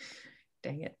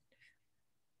 Dang it.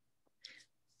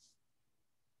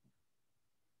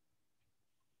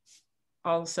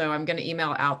 Also, I'm going to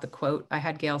email out the quote. I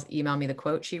had Gail email me the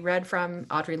quote she read from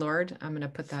Audre Lorde. I'm going to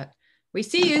put that. We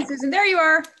see you, Susan. There you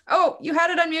are. Oh, you had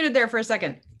it unmuted there for a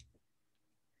second.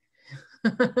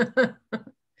 I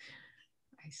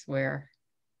swear.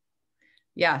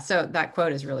 Yeah, so that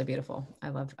quote is really beautiful. I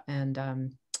love, and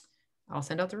I'll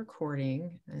send out the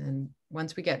recording. And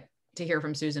once we get to hear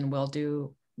from Susan, we'll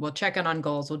check in on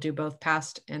goals. We'll do both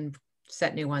past and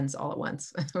set new ones all at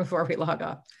once before we log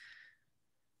off.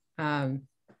 I'm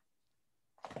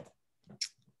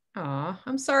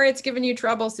sorry it's giving you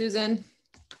trouble, Susan.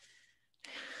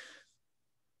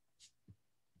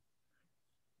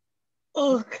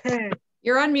 Okay.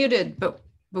 You're unmuted, but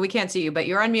we can't see you, but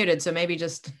you're unmuted. So maybe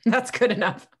just, that's good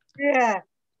enough. Yeah.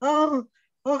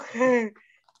 Okay.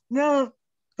 Now,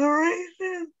 the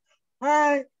reason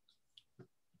I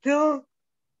don't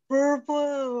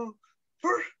verbal,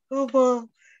 first of all,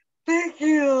 thank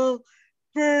you all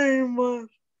very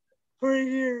much for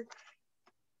your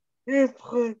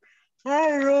input.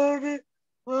 I wrote it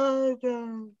all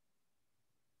down.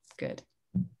 Good.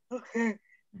 Okay.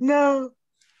 Now,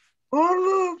 one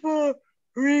of the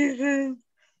reasons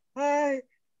my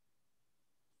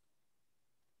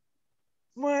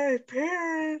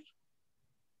parents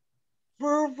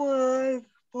verbalized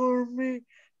for me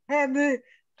and it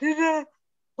did not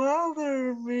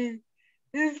bother me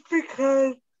is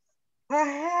because I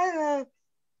had a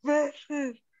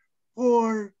message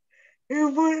board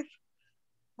in which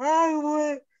I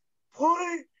would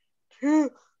point to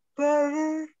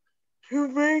letters to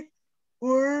make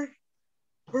words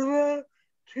for them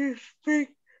to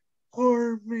speak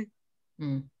for me.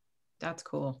 That's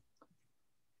cool.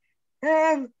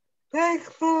 And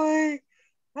thankfully,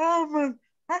 I'm an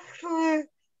excellent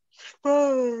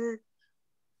speller.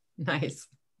 Nice.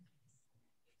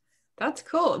 That's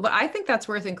cool. But I think that's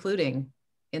worth including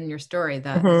in your story,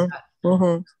 that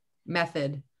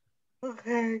method.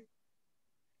 Okay.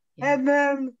 Yeah. And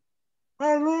then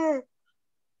I will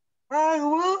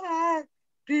add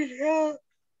details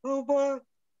about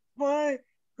my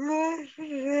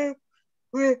relationship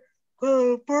with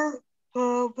the birth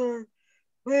father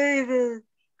later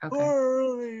or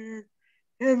earlier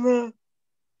in the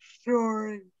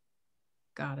story.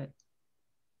 Got it.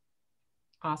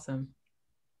 Awesome.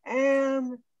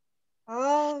 And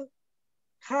I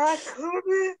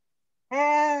couldn't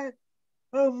add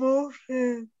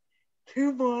emotion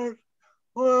too much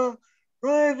while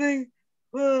writing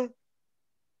the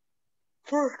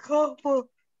first couple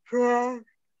tracks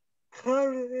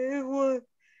because it was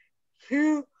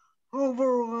too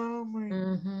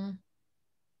overwhelming.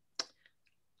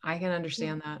 I can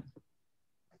understand that.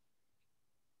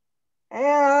 And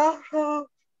also,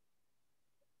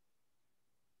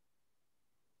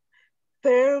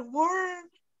 there weren't,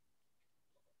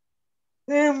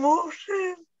 the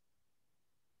emotion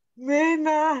may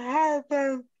not have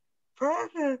been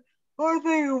present, or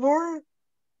they weren't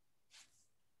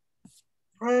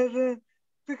present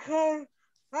because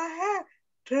I had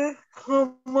to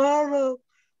come out of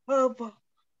a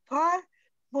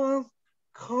 5-month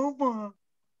coma.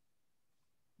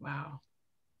 Wow.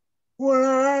 When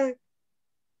I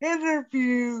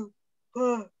interviewed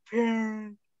the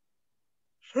parents.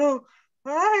 So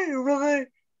I really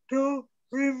don't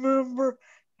remember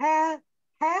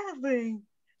having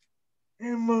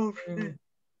emotion.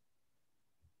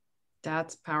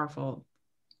 That's powerful.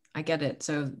 I get it.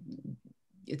 So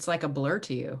it's like a blur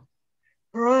to you.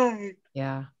 Right.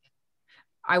 Yeah.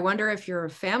 I wonder if your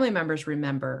family members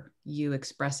remember you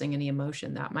expressing any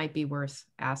emotion. That might be worth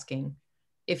asking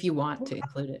if you want to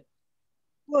include it.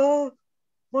 Well,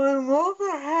 my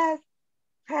mother had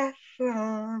passed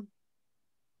on,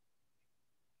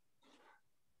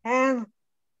 and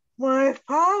my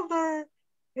father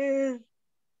is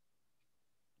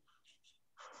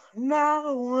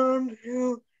not one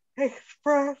to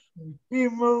express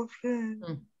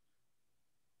emotion.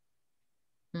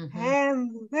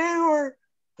 And they were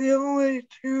the only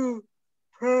two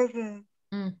present.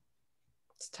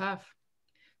 It's tough.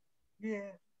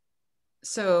 Yeah.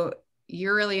 So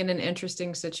you're really in an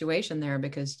interesting situation there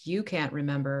because you can't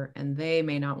remember and they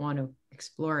may not want to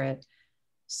explore it.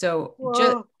 So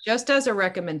just as a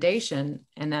recommendation,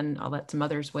 and then I'll let some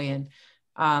others weigh in,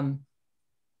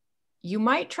 you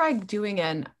might try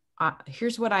doing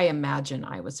here's what I imagine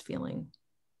I was feeling,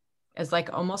 as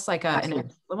like almost like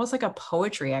a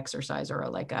poetry exercise or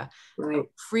like a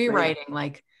free writing,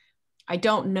 like I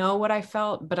don't know what I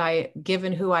felt, but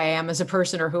given who I am as a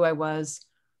person or who I was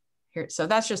here. So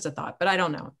that's just a thought, but I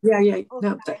don't know. Yeah.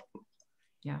 No.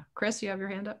 Yeah. Chris, you have your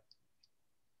hand up?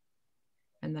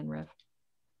 And then Rev.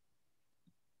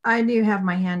 I do have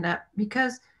my hand up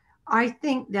because I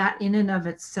think that in and of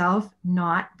itself,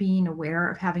 not being aware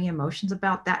of having emotions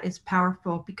about that is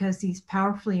powerful, because these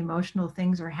powerfully emotional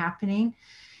things are happening,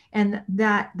 and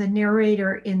that the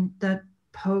narrator in the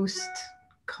post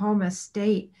coma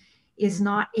state is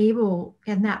not able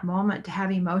in that moment to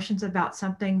have emotions about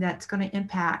something that's going to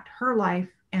impact her life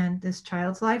and this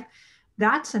child's life.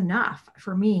 That's enough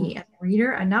for me as a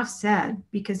reader. Enough said,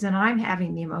 because then I'm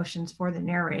having the emotions for the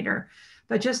narrator.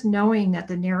 But just knowing that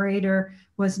the narrator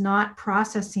was not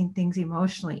processing things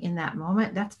emotionally in that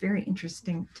moment, that's very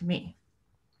interesting to me.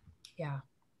 Yeah.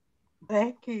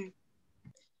 Thank you.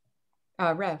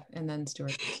 Rev, and then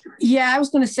Stuart. Yeah, I was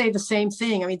going to say the same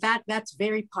thing. I mean, that's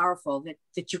very powerful,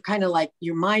 that you're kind of like,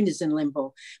 your mind is in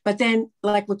limbo. But then,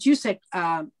 like what you said,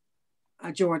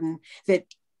 Jordan, that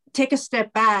take a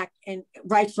step back and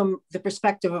write from the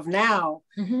perspective of now,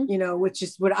 you know, which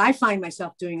is what I find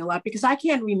myself doing a lot, because I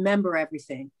can't remember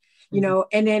everything, you know,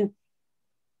 and then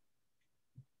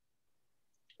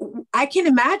I can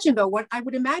imagine, though, what I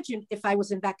would imagine if I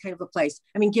was in that kind of a place.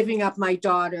 I mean, giving up my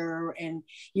daughter and,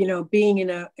 you know, being in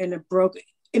a broken,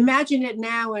 imagine it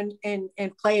now and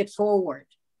play it forward.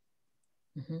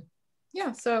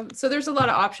 Yeah. So there's a lot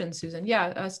of options, Susan.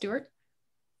 Yeah. Stuart.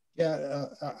 Yeah,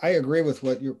 I agree with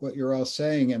what you're all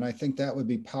saying, and I think that would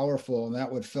be powerful, and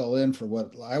that would fill in for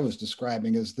what I was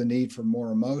describing as the need for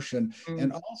more emotion.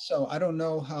 And also, I don't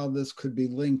know how this could be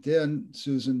linked in,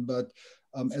 Susan, but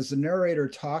as the narrator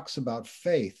talks about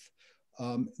faith,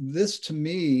 this to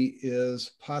me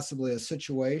is possibly a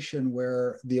situation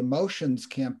where the emotions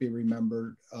can't be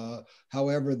remembered,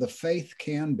 however, the faith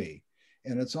can be.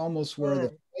 And it's almost where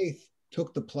the faith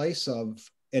took the place of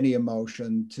any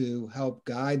emotion to help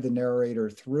guide the narrator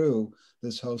through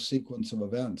this whole sequence of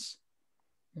events.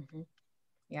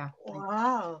 Yeah.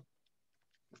 Wow.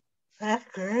 That's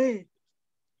great.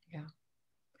 Yeah.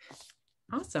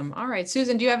 Awesome. All right,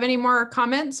 Susan, do you have any more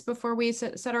comments before we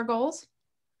set our goals?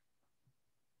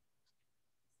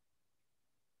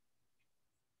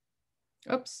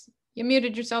 Oops, you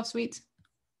muted yourself, sweets.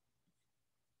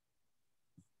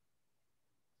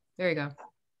 There you go.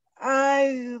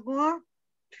 I want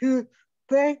to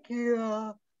thank you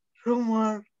so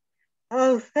much. I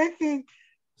was taking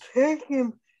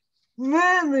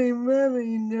many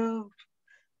notes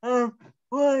on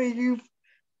what you've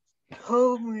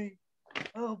told me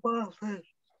about this.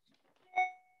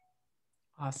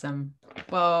 Awesome.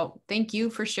 Well, thank you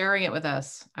for sharing it with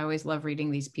us. I always love reading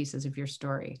these pieces of your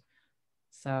story.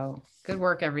 So good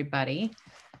work, everybody.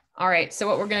 All right, so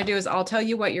what we're going to do is I'll tell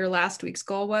you what your last week's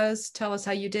goal was, tell us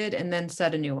how you did, and then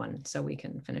set a new one so we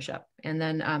can finish up. And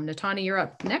then Natani, you're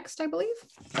up next, I believe.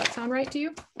 Does that sound right to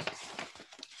you? Okay.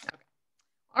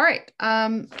 All right,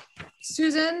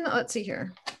 Susan, let's see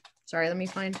here. Sorry, let me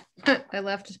find, I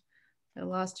lost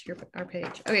our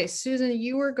page. Okay, Susan,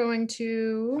 you were going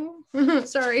to,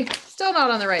 sorry, still not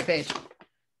on the right page.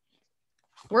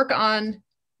 Work on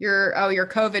your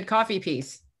COVID coffee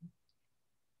piece.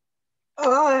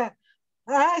 Oh,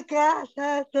 I got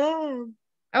that done.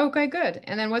 Okay, good.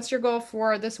 And then what's your goal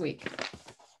for this week?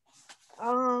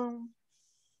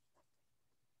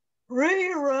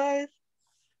 Rewrite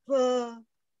the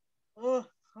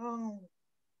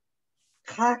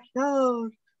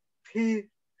cartoon piece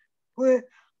with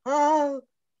all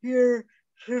your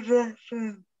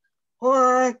suggestions,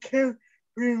 or I can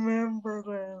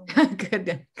remember them.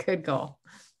 Good goal.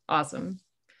 Awesome.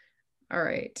 All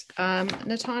right.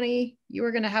 Natani, you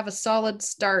are going to have a solid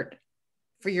start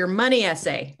for your money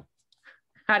essay.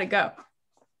 How'd it go?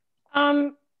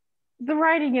 The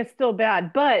writing is still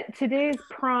bad, but today's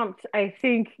prompt, I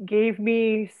think, gave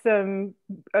me a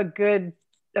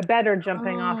better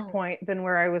jumping off point than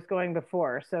where I was going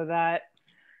before. So that,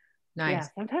 nice. Yeah,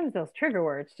 sometimes those trigger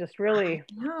words just really.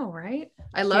 No, right?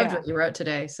 I loved what you wrote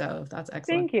today, so that's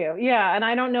excellent. Thank you. Yeah, and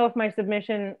I don't know if my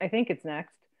submission, I think it's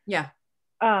next. Yeah.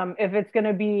 If it's going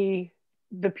to be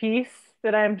the piece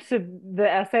that the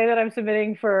essay that I'm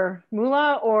submitting for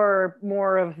Mula, or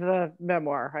more of the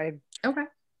memoir. Okay.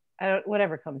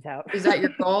 Whatever comes out. Is that your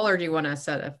goal, or do you want to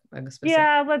set a specific?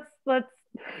 Yeah, let's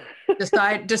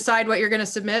decide what you're going to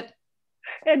submit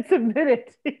and submit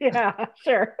it. Yeah,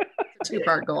 sure.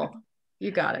 Two-part goal. You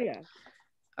got it. Yeah.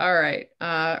 All right.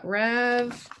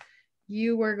 Rev,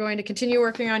 you were going to continue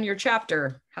working on your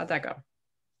chapter. How'd that go?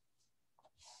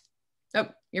 Oh,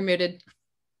 you're muted.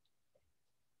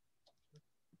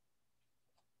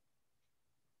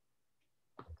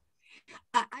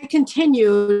 I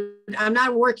continued. I'm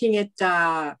not working at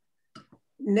at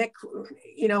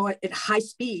high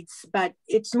speeds, but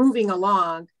it's moving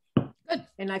along. Good.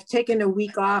 And I've taken a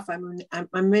week off.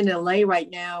 I'm in LA right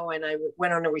now, and I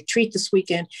went on a retreat this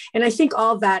weekend. And I think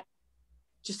all that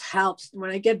just helps. When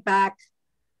I get back,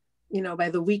 by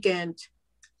the weekend,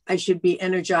 I should be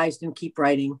energized and keep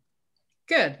writing.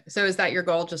 Good. So is that your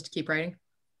goal, just to keep writing?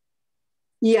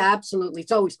 Yeah, absolutely.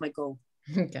 It's always my goal.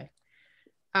 Okay.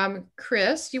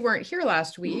 Chris, you weren't here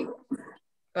last week,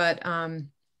 but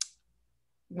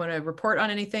want to report on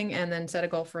anything and then set a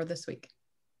goal for this week?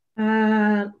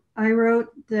 I wrote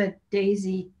the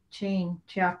daisy chain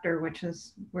chapter, which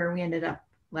is where we ended up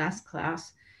last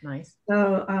class. Nice.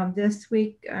 So this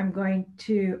week I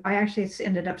actually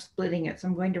ended up splitting it. So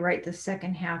I'm going to write the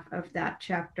second half of that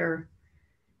chapter.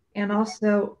 And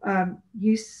also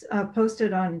you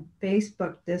posted on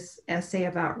Facebook this essay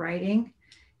about writing.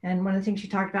 And one of the things you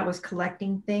talked about was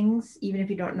collecting things, even if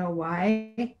you don't know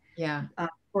why. Yeah.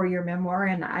 For your memoir.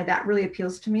 And that really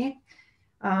appeals to me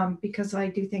because I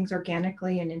do things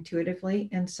organically and intuitively.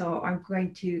 And so I'm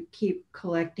going to keep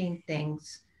collecting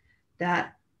things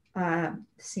that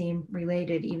seem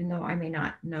related, even though I may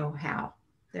not know how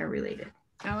they're related.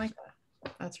 I like that.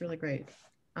 That's really great.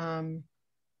 And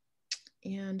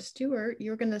Stuart,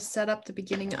 you're going to set up the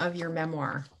beginning of your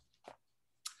memoir.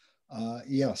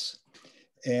 Yes.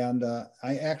 And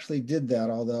I actually did that,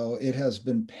 although it has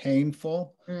been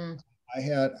painful.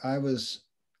 I was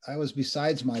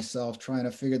besides myself trying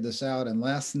to figure this out. And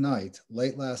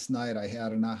late last night, I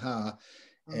had an aha,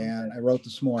 and I wrote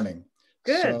this morning.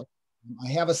 Good. So I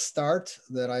have a start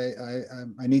that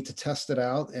I need to test it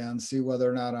out and see whether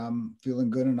or not I'm feeling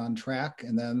good and on track.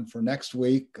 And then for next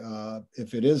week,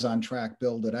 if it is on track,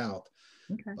 build it out.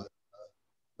 Okay. But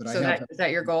so is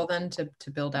that your goal then, to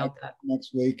build out that?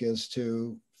 Next week is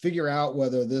to figure out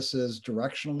whether this is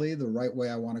directionally the right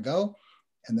way I want to go.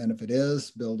 And then if it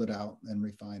is, build it out and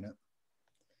refine it.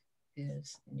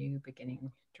 Is new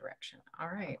beginning direction. All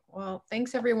right. Well,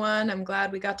 thanks everyone. I'm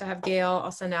glad we got to have Gayle.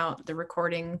 I'll send out the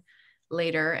recording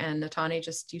later, and Natani,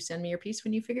 just you send me your piece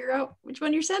when you figure out which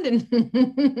one you're sending.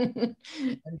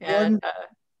 And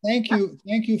thank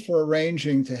you for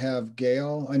arranging to have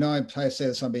Gayle. I know I say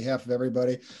this on behalf of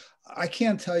everybody. I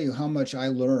can't tell you how much I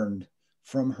learned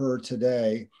from her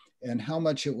today and how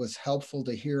much it was helpful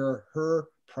to hear her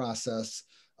process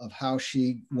of how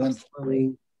she went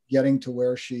through getting to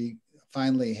where she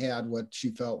finally had what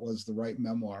she felt was the right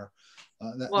memoir.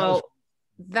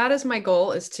 That is my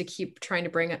goal, is to keep trying to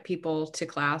bring up people to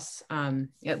class.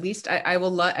 At least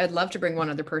I'd love to bring one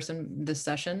other person this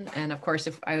session. And of course,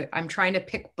 if I'm trying to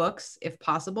pick books, if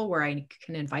possible, where I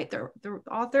can invite the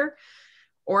author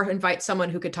or invite someone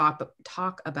who could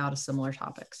talk about a similar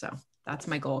topic. So that's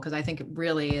my goal, because I think it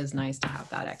really is nice to have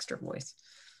that extra voice.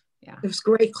 Yeah. It was a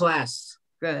great class.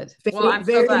 Good. Well, I'm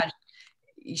so glad.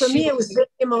 For me, it was very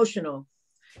emotional.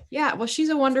 Yeah, well, she's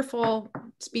a wonderful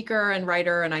speaker and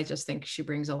writer, and I just think she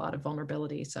brings a lot of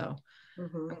vulnerability. So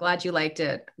I'm glad you liked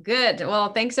it. Good.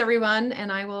 Well, thanks everyone,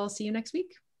 and I will see you next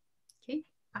week. Okay.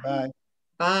 Bye.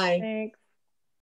 Bye. Thanks.